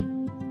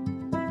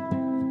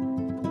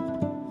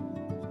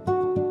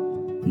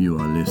You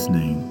are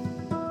listening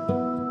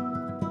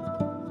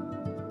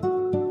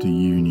to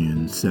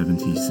Union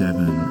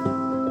 77.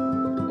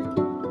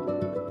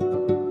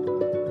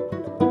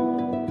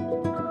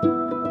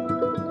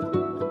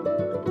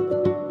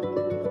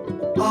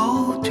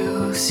 Oh,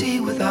 to see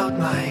without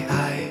my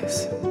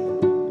eyes,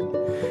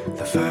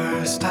 the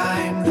first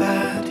time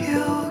that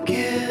you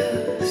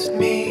kissed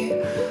me,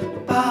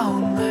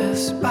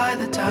 boundless by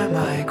the time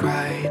I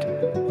cried.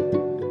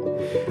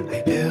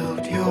 I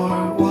built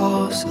your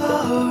walls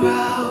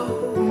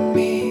around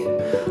me,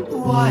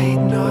 white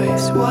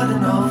noise, what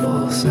an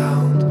awful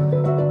sound.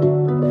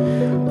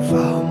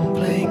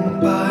 Fumbling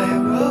by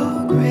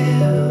Rogue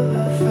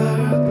River,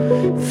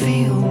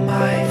 feel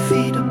my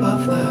feet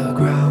above the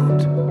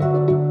ground.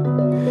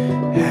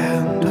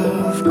 Hand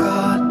of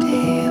God,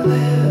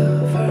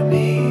 deliver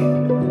me.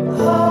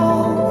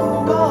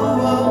 Oh,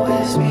 woe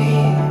is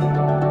me.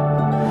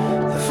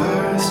 The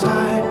first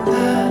time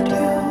that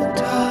you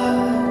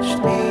touched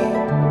me,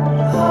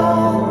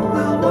 oh,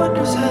 will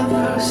wonders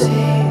ever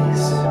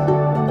cease?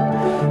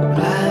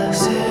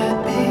 Blessed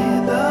be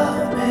the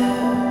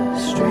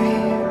mystery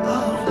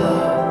of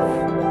love.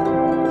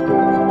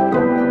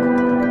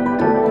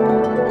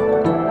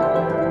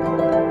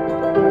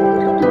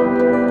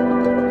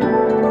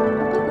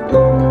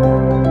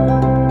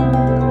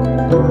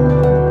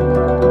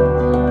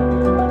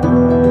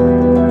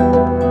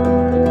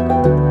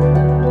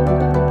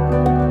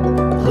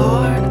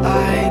 Lord, I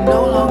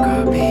no longer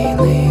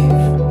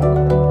believe,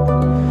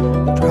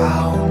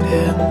 drowned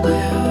in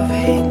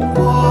living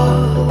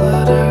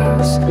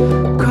waters,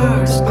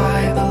 cursed by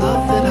the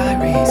love that I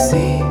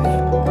receive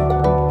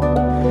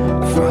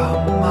from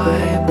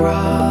my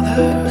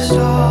brother's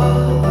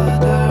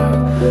daughter,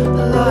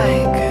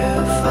 like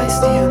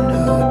Hephaestion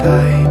who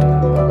died,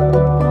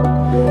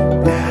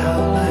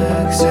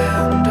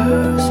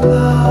 Alexander's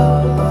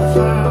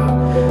lover.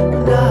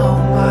 Now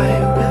my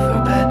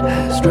riverbed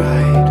has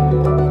dried.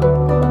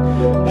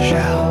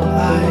 Shall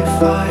I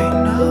find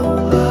no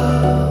other?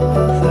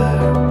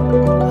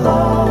 Oh,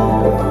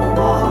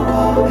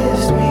 woe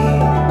is me.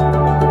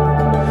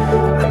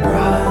 I'm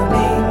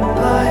running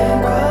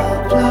like a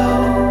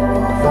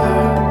plover.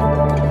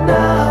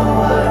 Now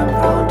I'm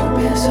prone to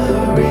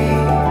misery.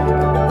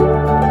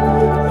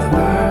 The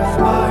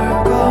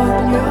birthmark on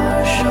your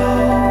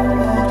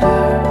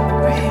shoulder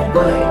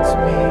reminds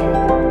me.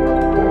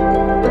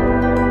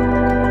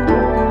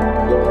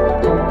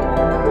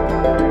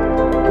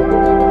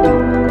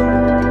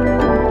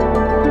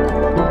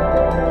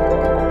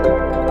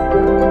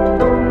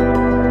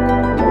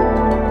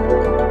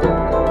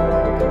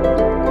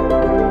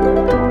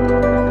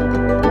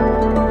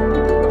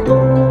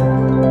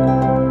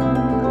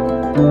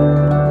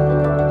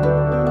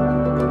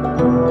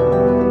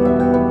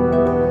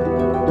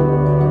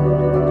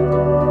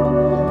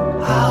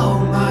 How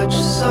much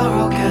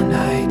sorrow can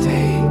I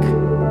take?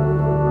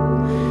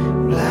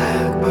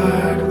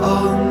 Blackbird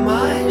on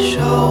my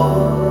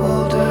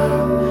shoulder,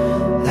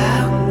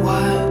 and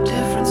what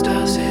difference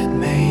does it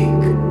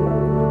make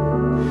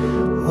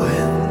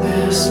when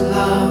this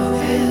love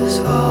is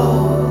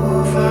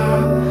over?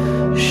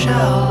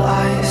 Shall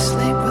I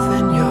sleep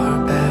within your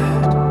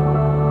bed?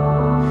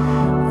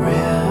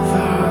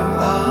 River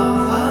of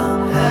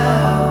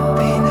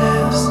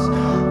unhappiness,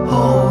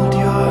 hold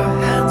your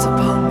hands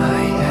upon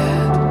my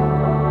head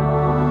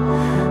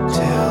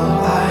till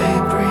I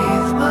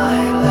breathe my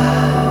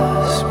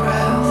last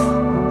breath.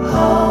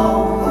 Oh,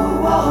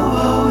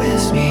 woe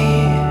is me.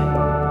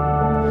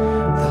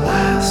 The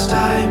last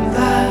time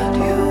that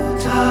you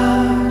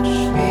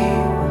touched me,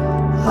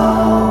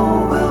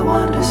 oh, will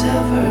wonders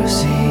ever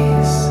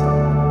cease?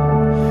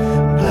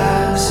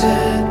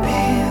 Blessed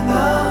be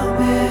the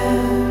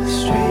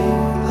mystery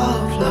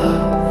of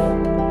love.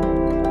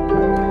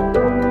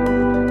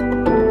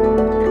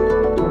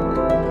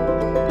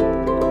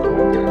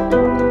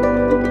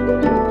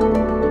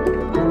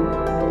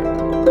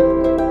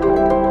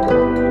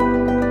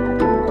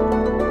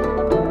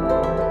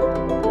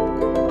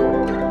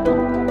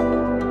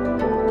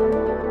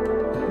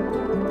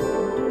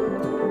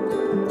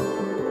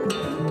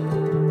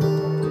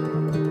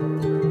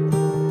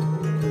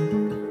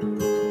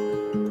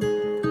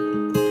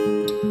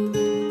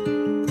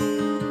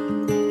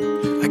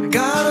 I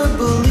gotta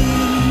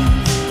believe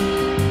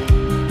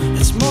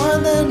it's more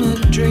than a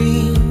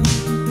dream.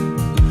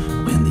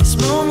 When these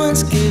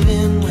moments give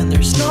in, when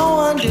there's no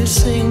one to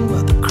sing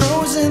but the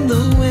crows in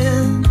the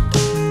wind.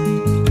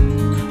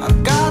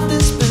 I've got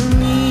this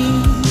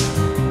beneath,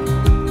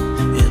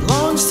 it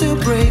longs to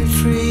break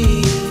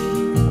free.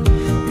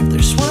 If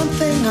there's one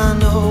thing I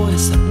know,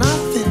 it's that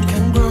nothing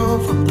can grow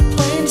from the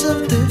plains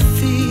of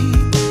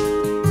defeat.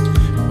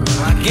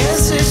 Well, I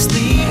guess it's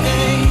the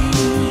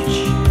age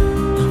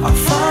of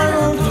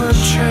fire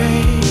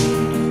portrayed,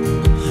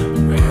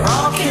 where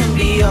all can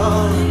be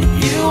all, and if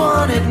you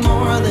want it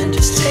more, then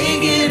just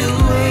take it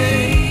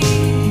away.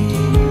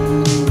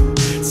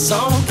 So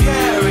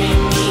carry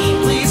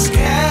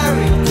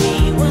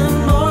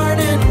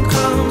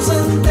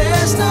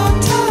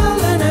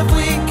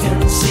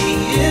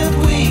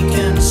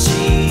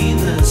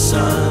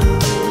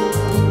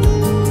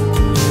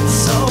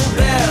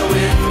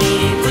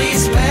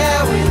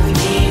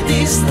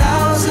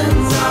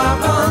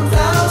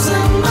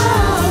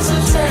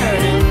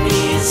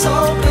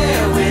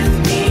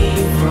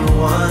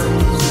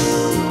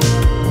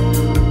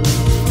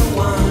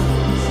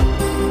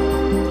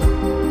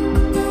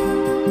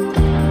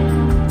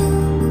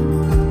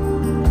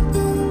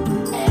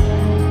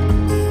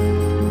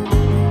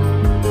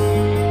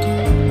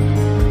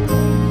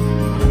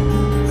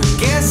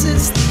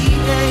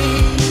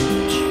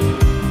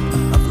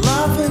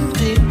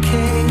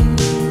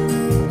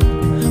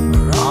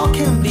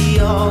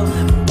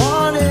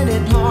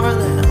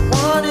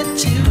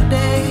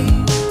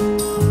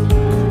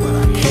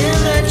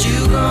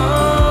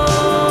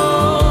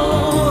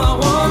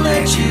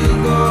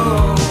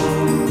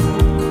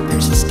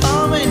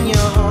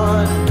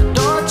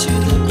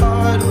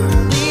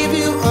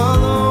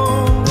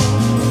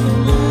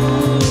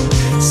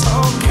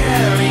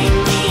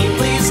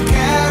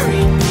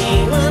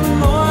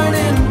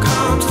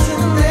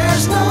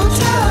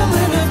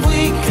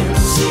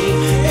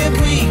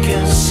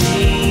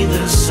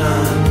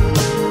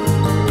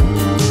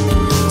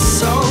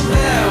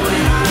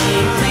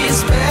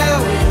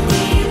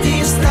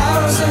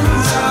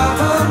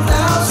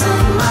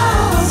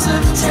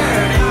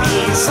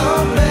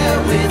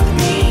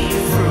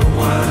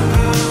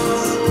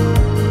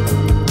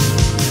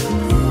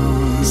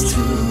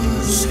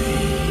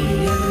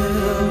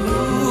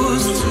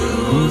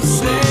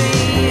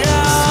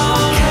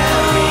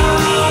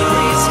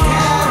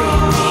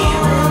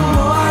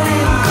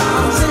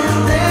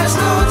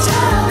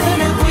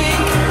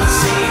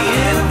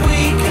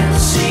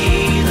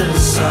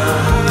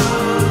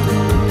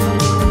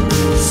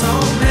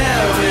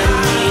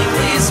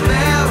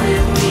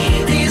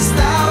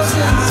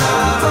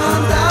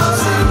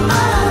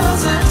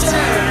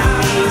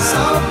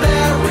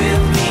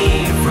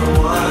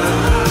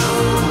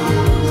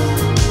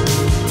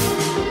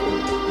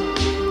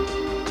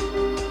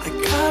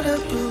gotta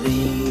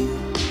believe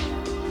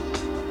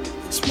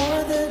it's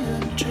more than a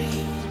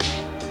dream.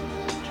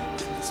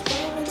 These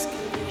moments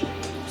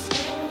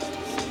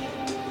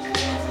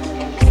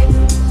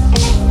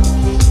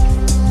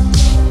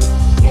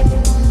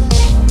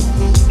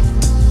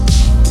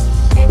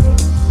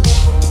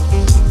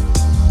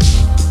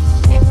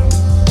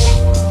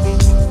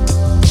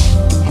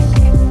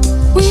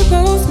we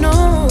both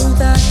know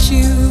that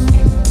you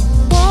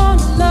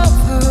wanna love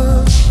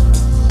her.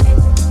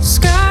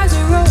 Skies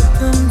are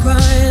open,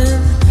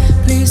 crying.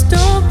 Please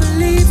don't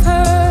believe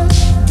her,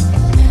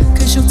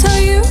 'cause she'll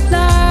tell you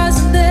lies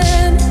and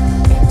then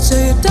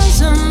say it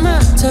doesn't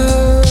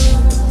matter.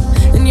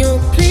 And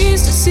you're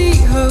pleased to see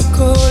her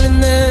calling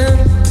them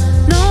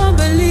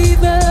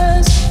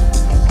non-believers.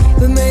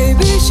 But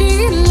maybe she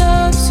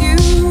loves you,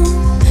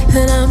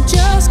 and I'm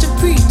just a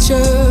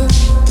preacher.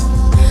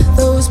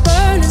 Those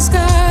burning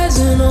skies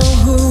and all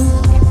who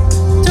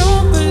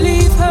don't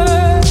believe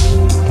her.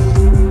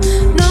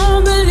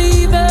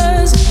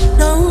 Non-believers,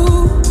 no.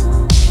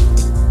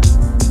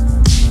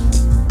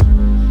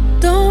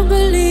 Don't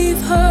believe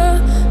her,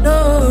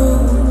 no.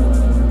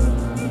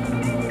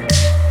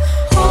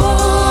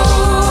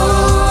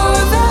 All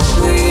that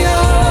we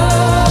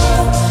are,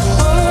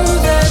 all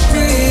that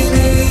we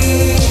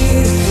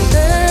need,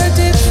 they're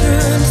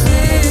different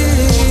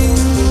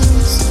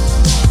things.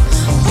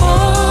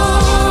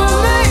 Oh,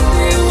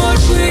 maybe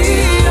what we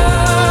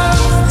are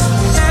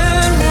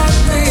and what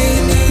we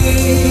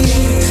need,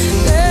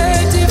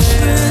 they're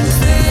different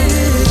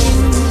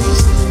things.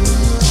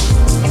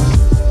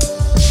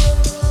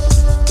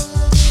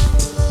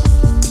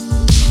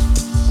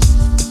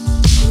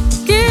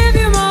 Give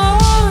you my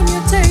all and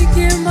you're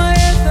taking my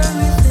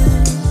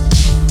everything.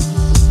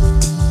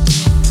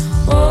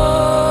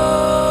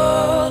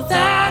 All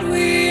that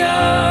we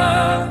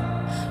are,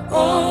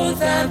 all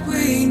that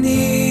we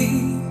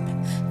need,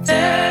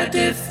 they're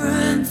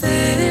different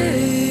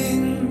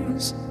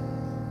things.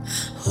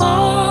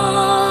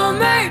 Oh,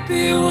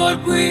 maybe what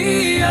we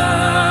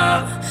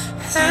are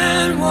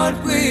and what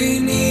we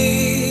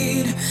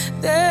need,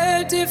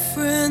 they're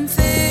different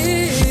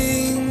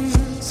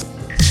things.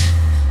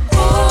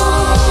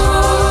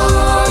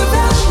 All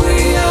that we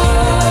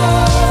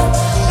are,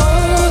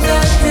 all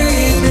that we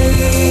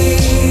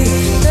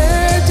need,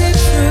 they're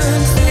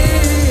different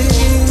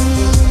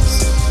things.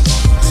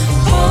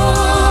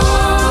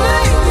 Oh,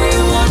 maybe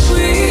what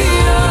we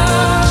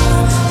are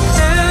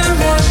and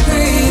what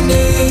we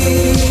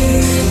need,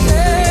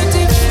 they're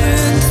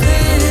different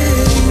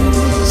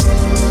things.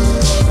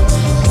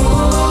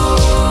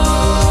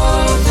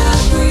 All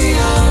that we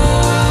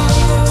are,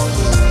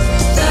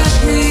 that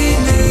we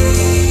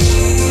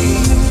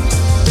need.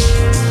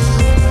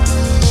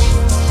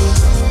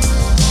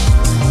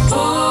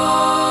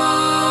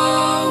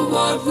 Oh,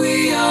 what we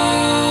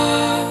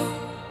are,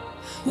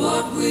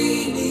 what we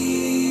need.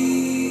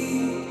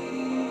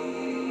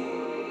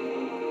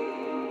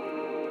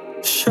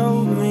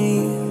 show me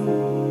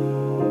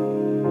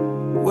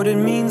what it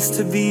means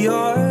to be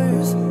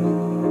yours,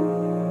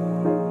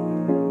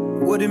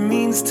 what it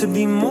means to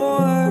be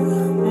more,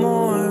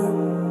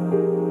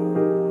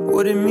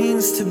 what it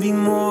means to be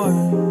more.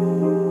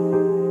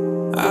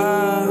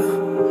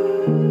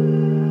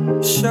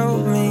 Show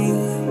me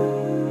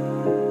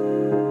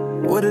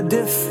what a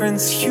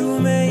difference you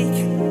make,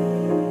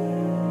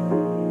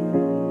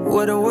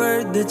 what a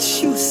word that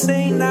you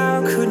say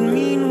now could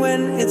mean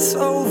when it's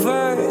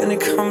over and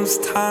it comes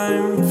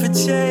time for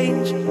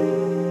change.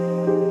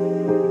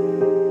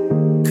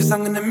 'Cause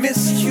I'm gonna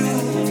miss you,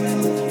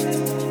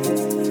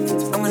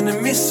 I'm gonna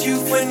miss you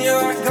when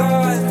you're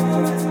gone.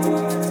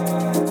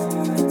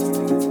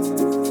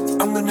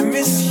 I'm gonna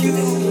miss you,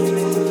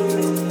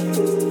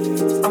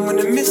 I'm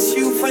gonna miss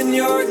you when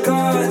you're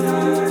gone.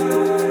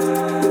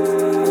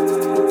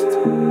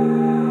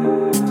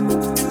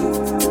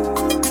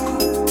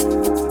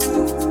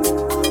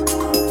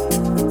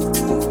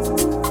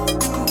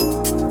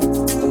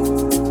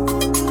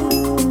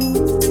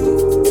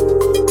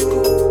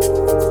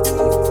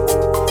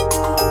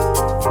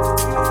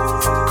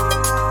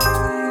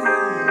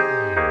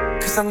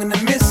 I'm gonna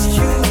miss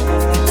you,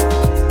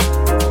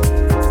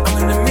 I'm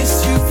gonna miss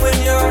you when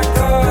you're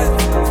gone.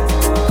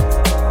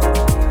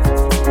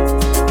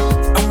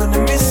 I'm gonna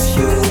miss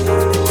you,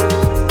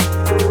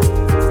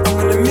 I'm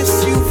gonna miss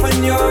you when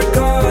you're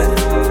gone.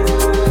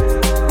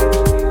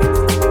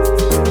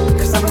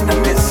 'Cause I'm gonna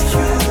miss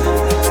you,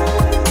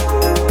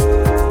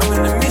 I'm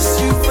gonna miss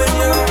you when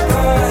you're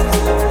gone.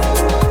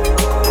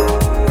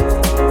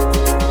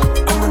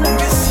 I'm gonna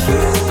miss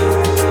you,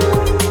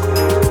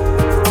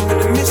 I'm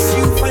gonna miss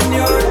you when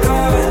you're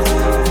gone.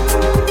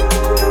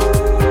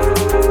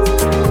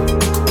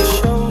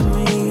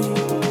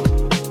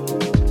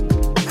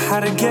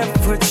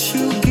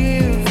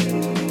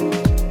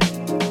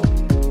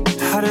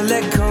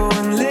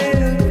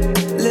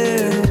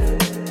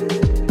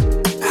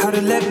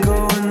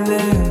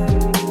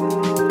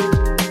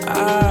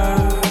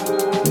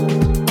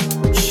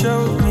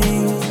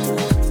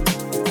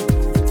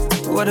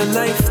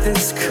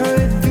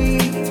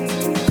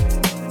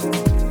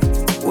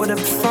 What a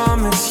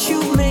promise you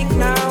make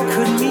now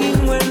could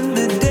mean when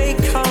the day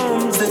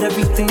comes that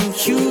everything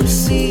you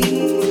see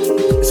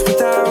is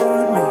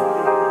without me.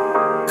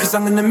 'Cause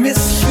I'm gonna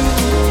miss you.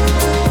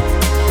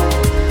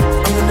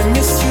 I'm gonna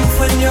miss you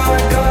when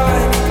you're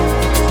gone.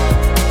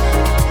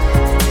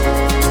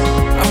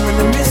 I'm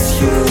gonna miss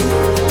you.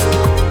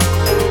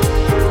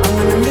 I'm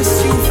gonna miss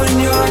you when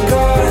you're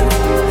gone.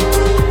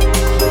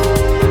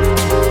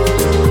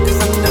 'Cause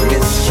I'm gonna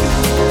miss you.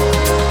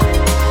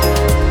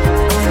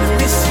 I'm gonna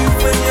miss you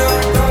when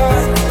you're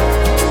gone.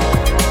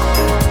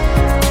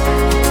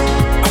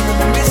 I'm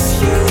gonna miss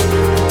you.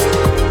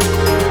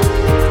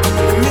 I'm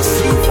gonna miss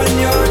you when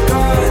you're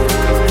gone.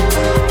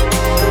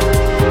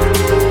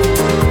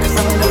 'Cause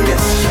I'm gonna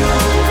miss you.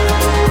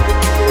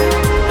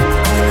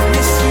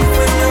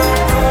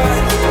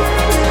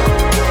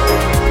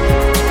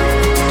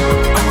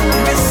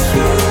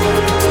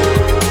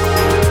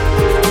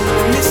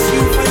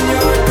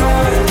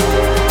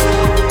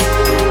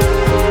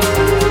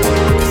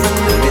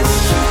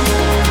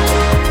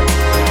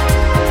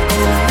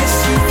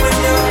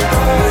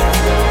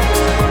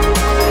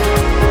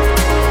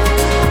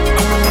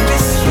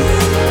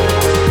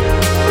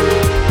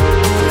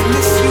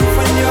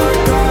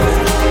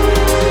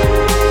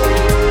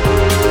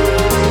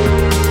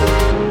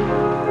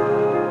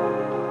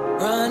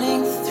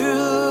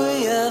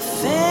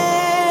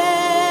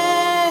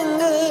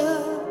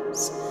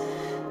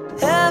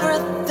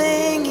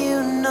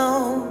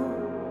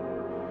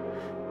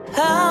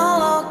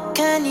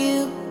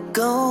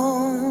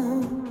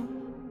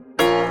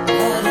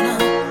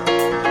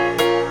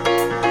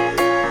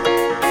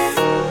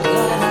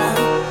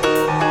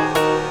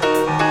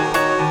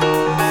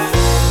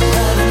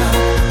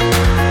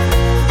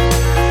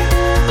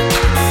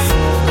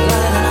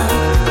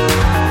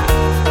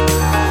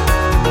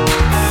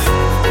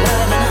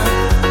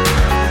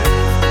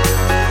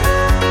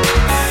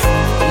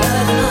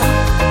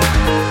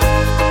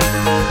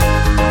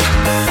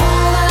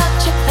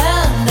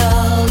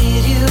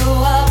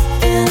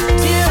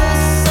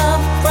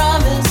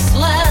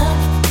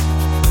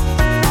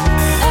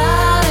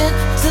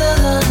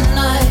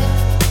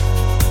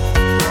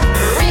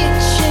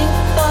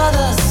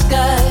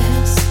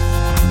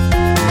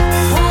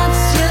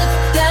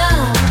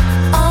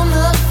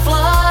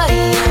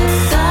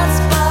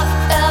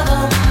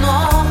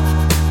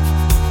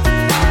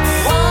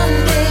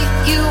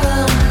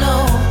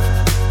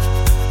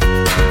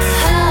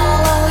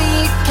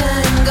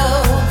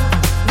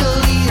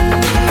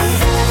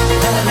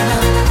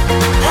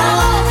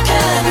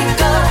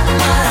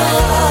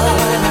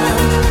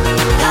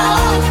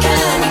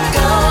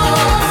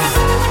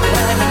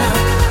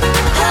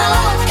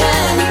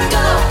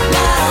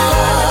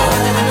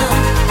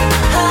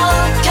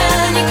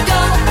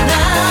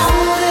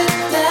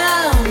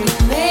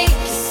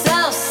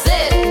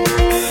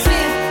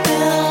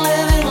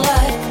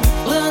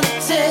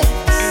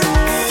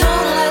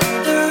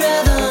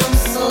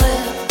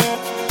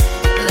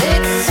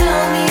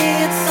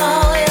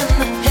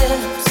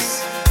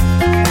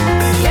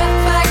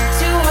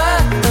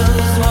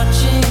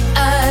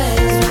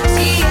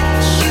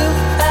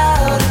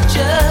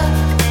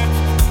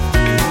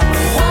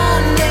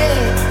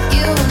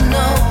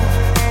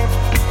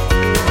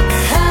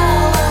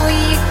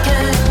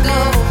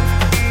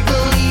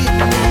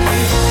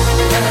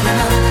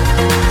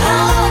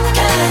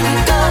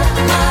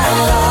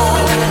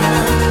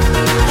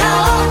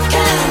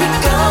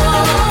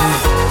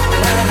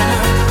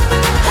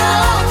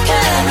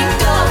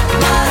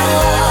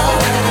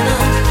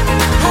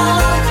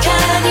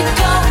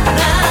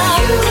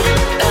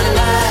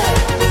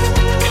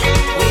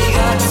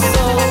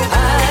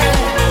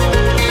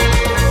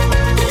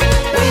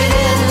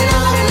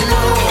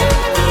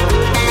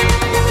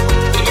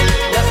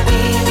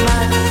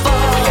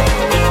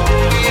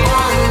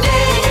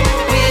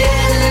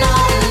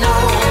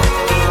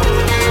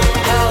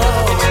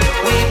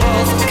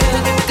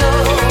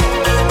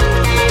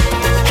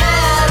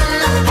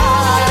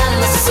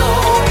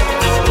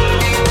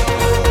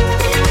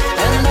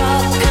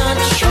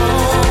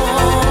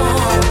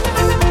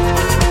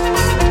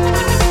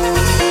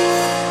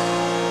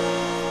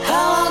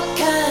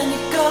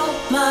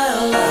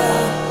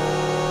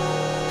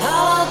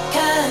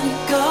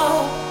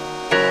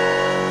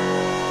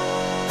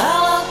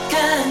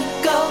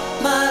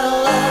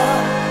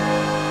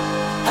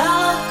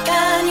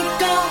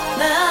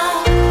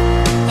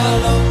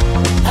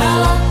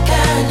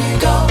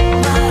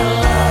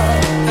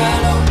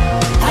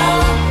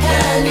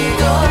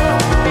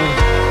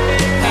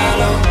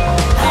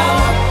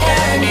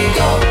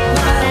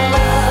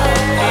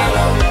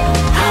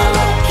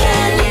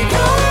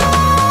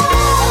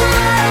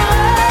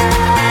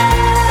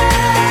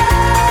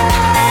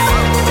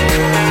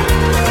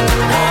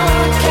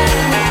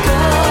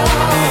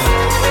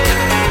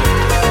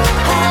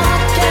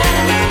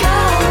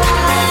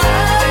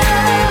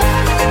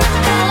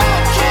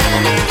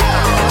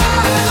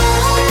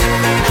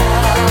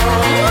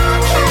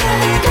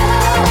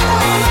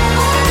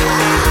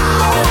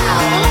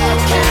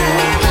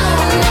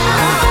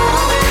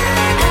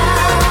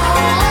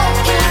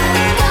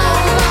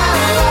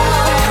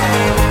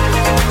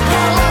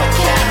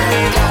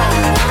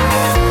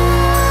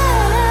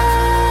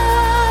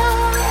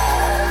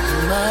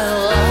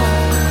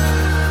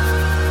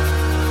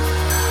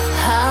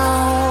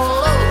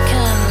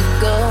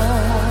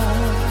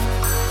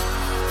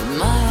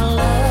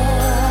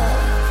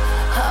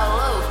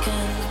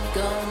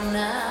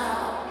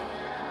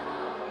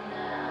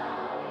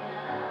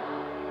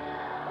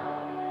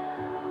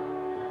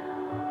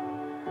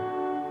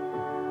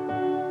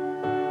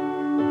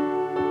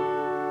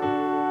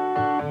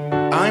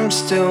 I'm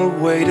still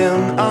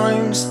waiting,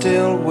 I'm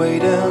still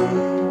waiting.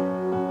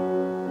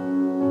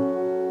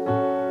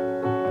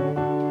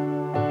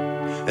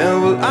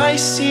 And will I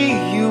see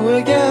you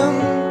again?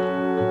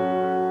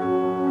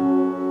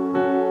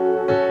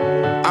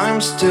 I'm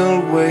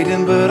still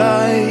waiting, but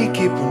I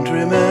keep on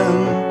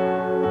dreaming.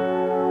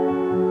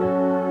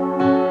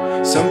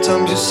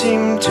 Sometimes you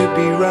seem to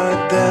be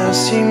right there,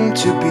 seem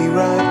to be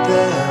right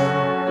there.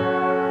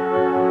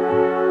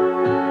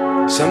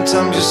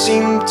 Sometimes you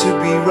seem to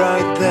be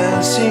right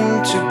there,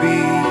 seem to be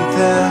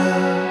there.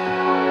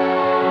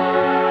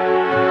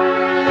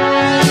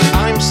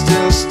 I'm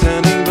still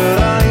standing, but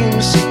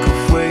I'm sick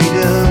of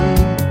waiting.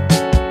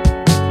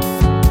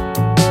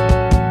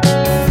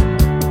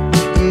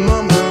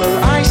 Mama, will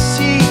I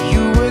see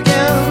you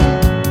again?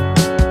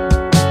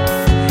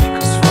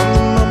 'Cause from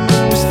the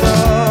moment we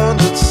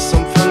started,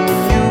 something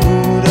new,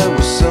 there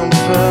was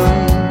something.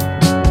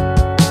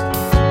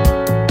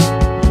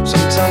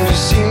 Sometimes you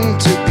seem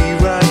to be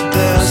right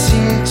there,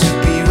 seem to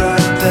be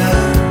right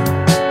there.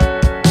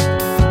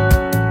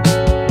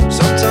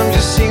 Sometimes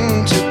you seem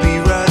to be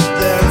right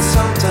there, and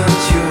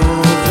sometimes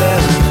you're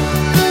there.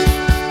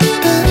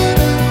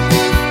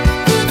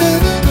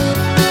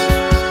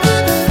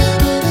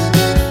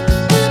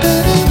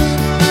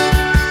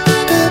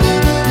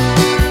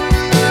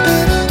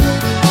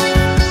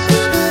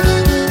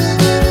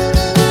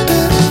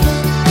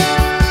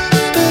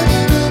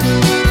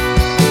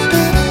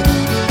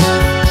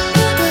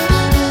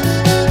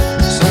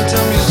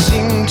 Sometimes you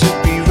seem to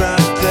be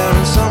right there,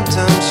 and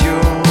sometimes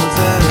you're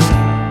there.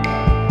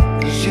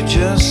 'Cause you're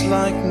just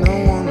like no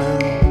one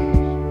else.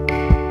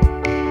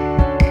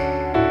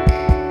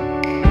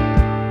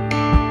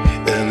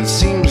 And it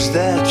seems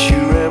that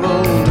you're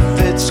able to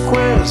fit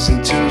squares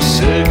into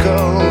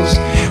circles.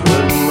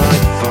 What you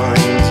might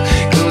find,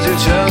 'cause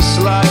you're just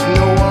like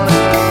no one else.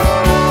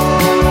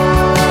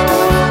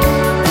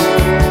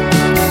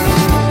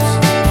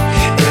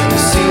 And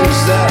it seems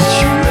that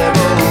you're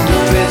able to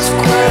fit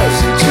squares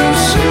into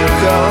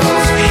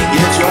circles.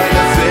 You're trying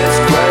to fit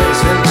squares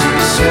into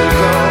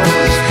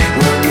circles.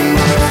 What you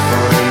might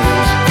find.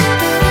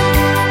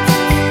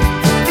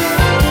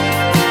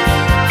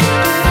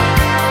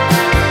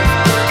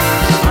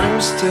 I'm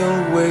still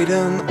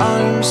waiting,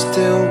 I'm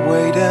still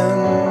waiting.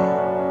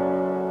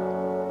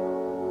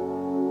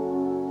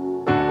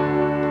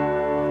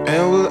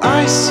 And will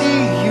I see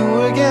you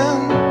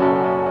again?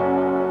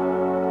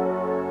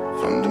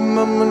 From the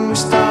moment we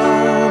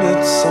started,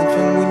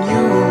 something we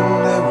knew,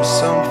 there was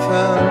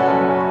something.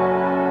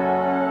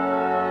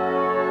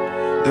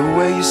 The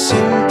way you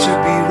seem to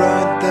be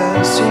right there,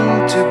 seem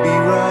to be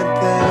right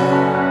there.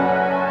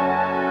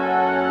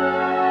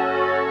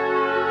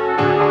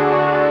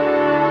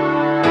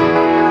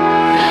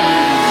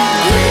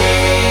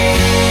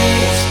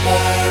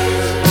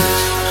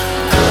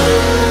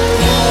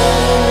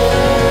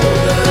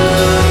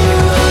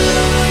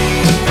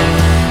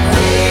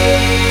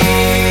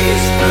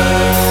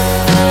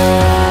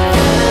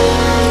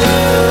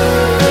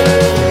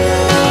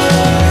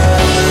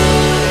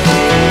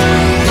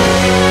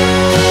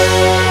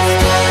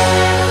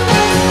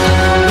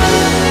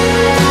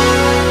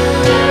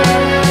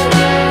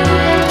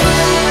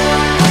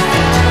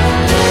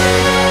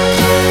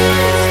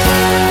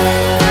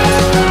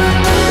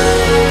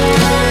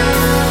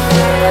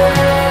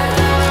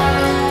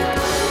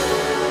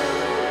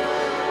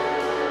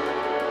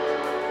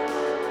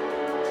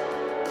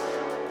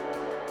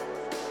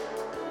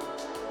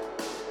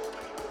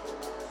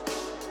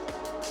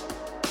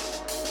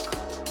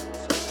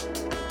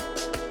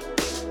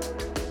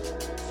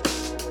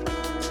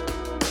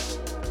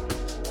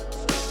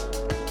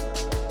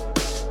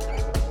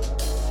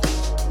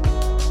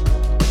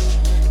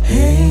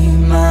 Hey,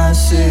 my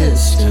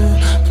sister,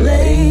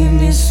 play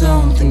me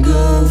something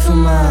good for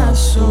my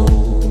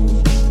soul.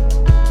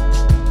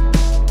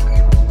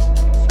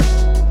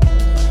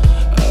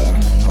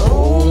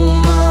 Oh,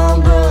 my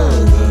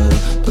brother,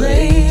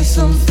 play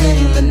something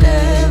that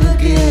never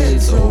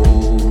gets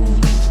old.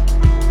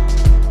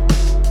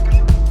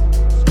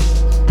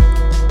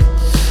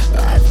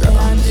 I've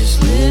got this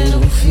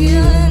little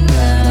feeling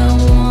that I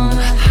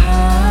wanna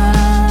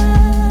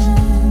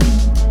hide,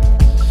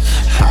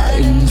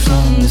 hiding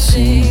from the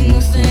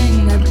single thing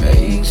that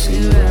makes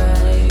it right.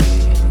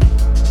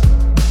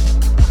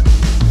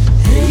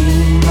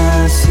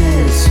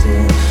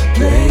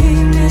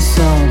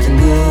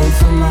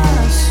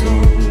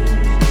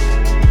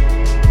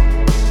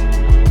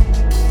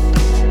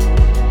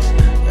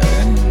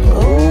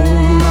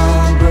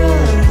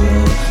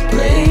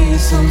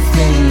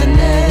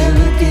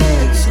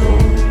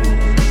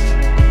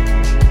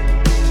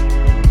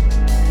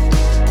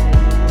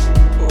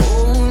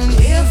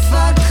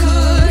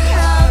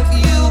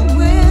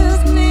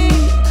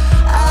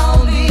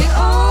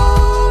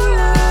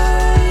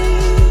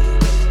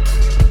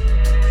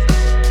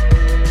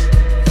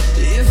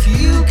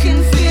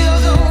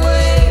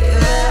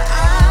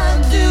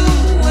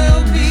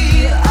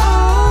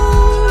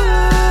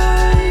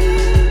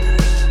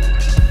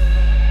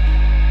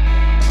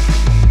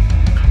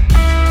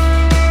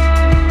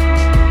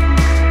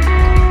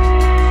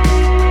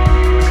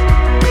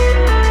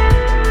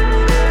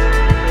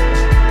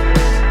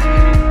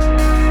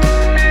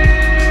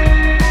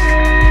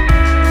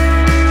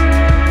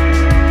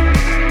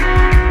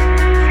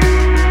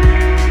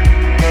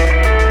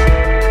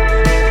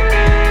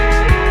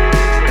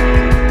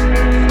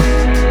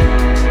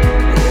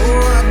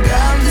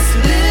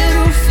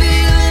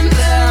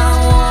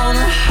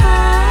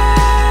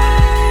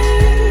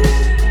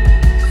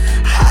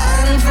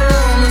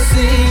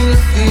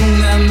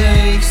 that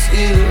makes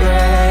it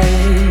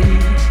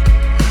right.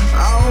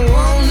 I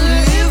wonder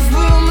if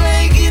we'll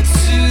make it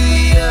to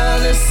the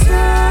other side.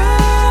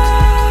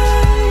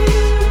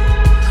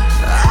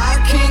 I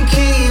can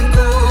keep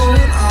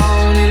going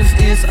on if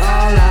it's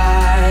alright.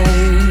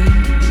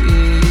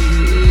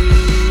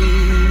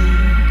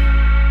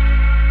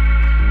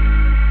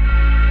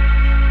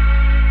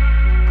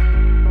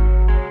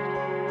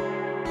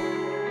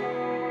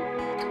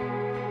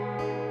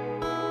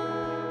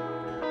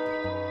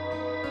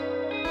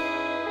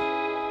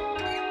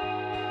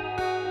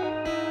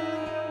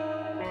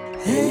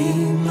 Hey,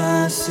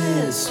 my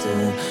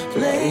sister,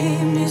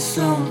 play me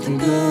something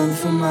good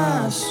for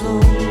my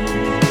soul.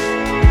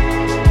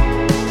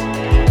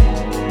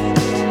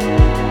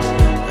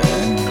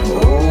 And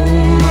oh,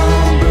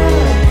 my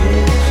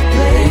brother,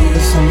 play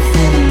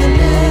something that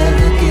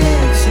never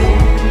gets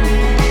old.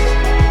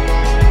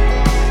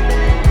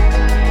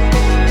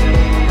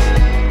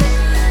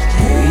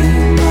 Hey,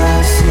 my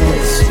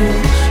sister,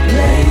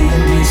 play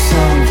me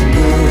something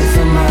good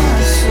for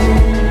my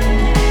soul.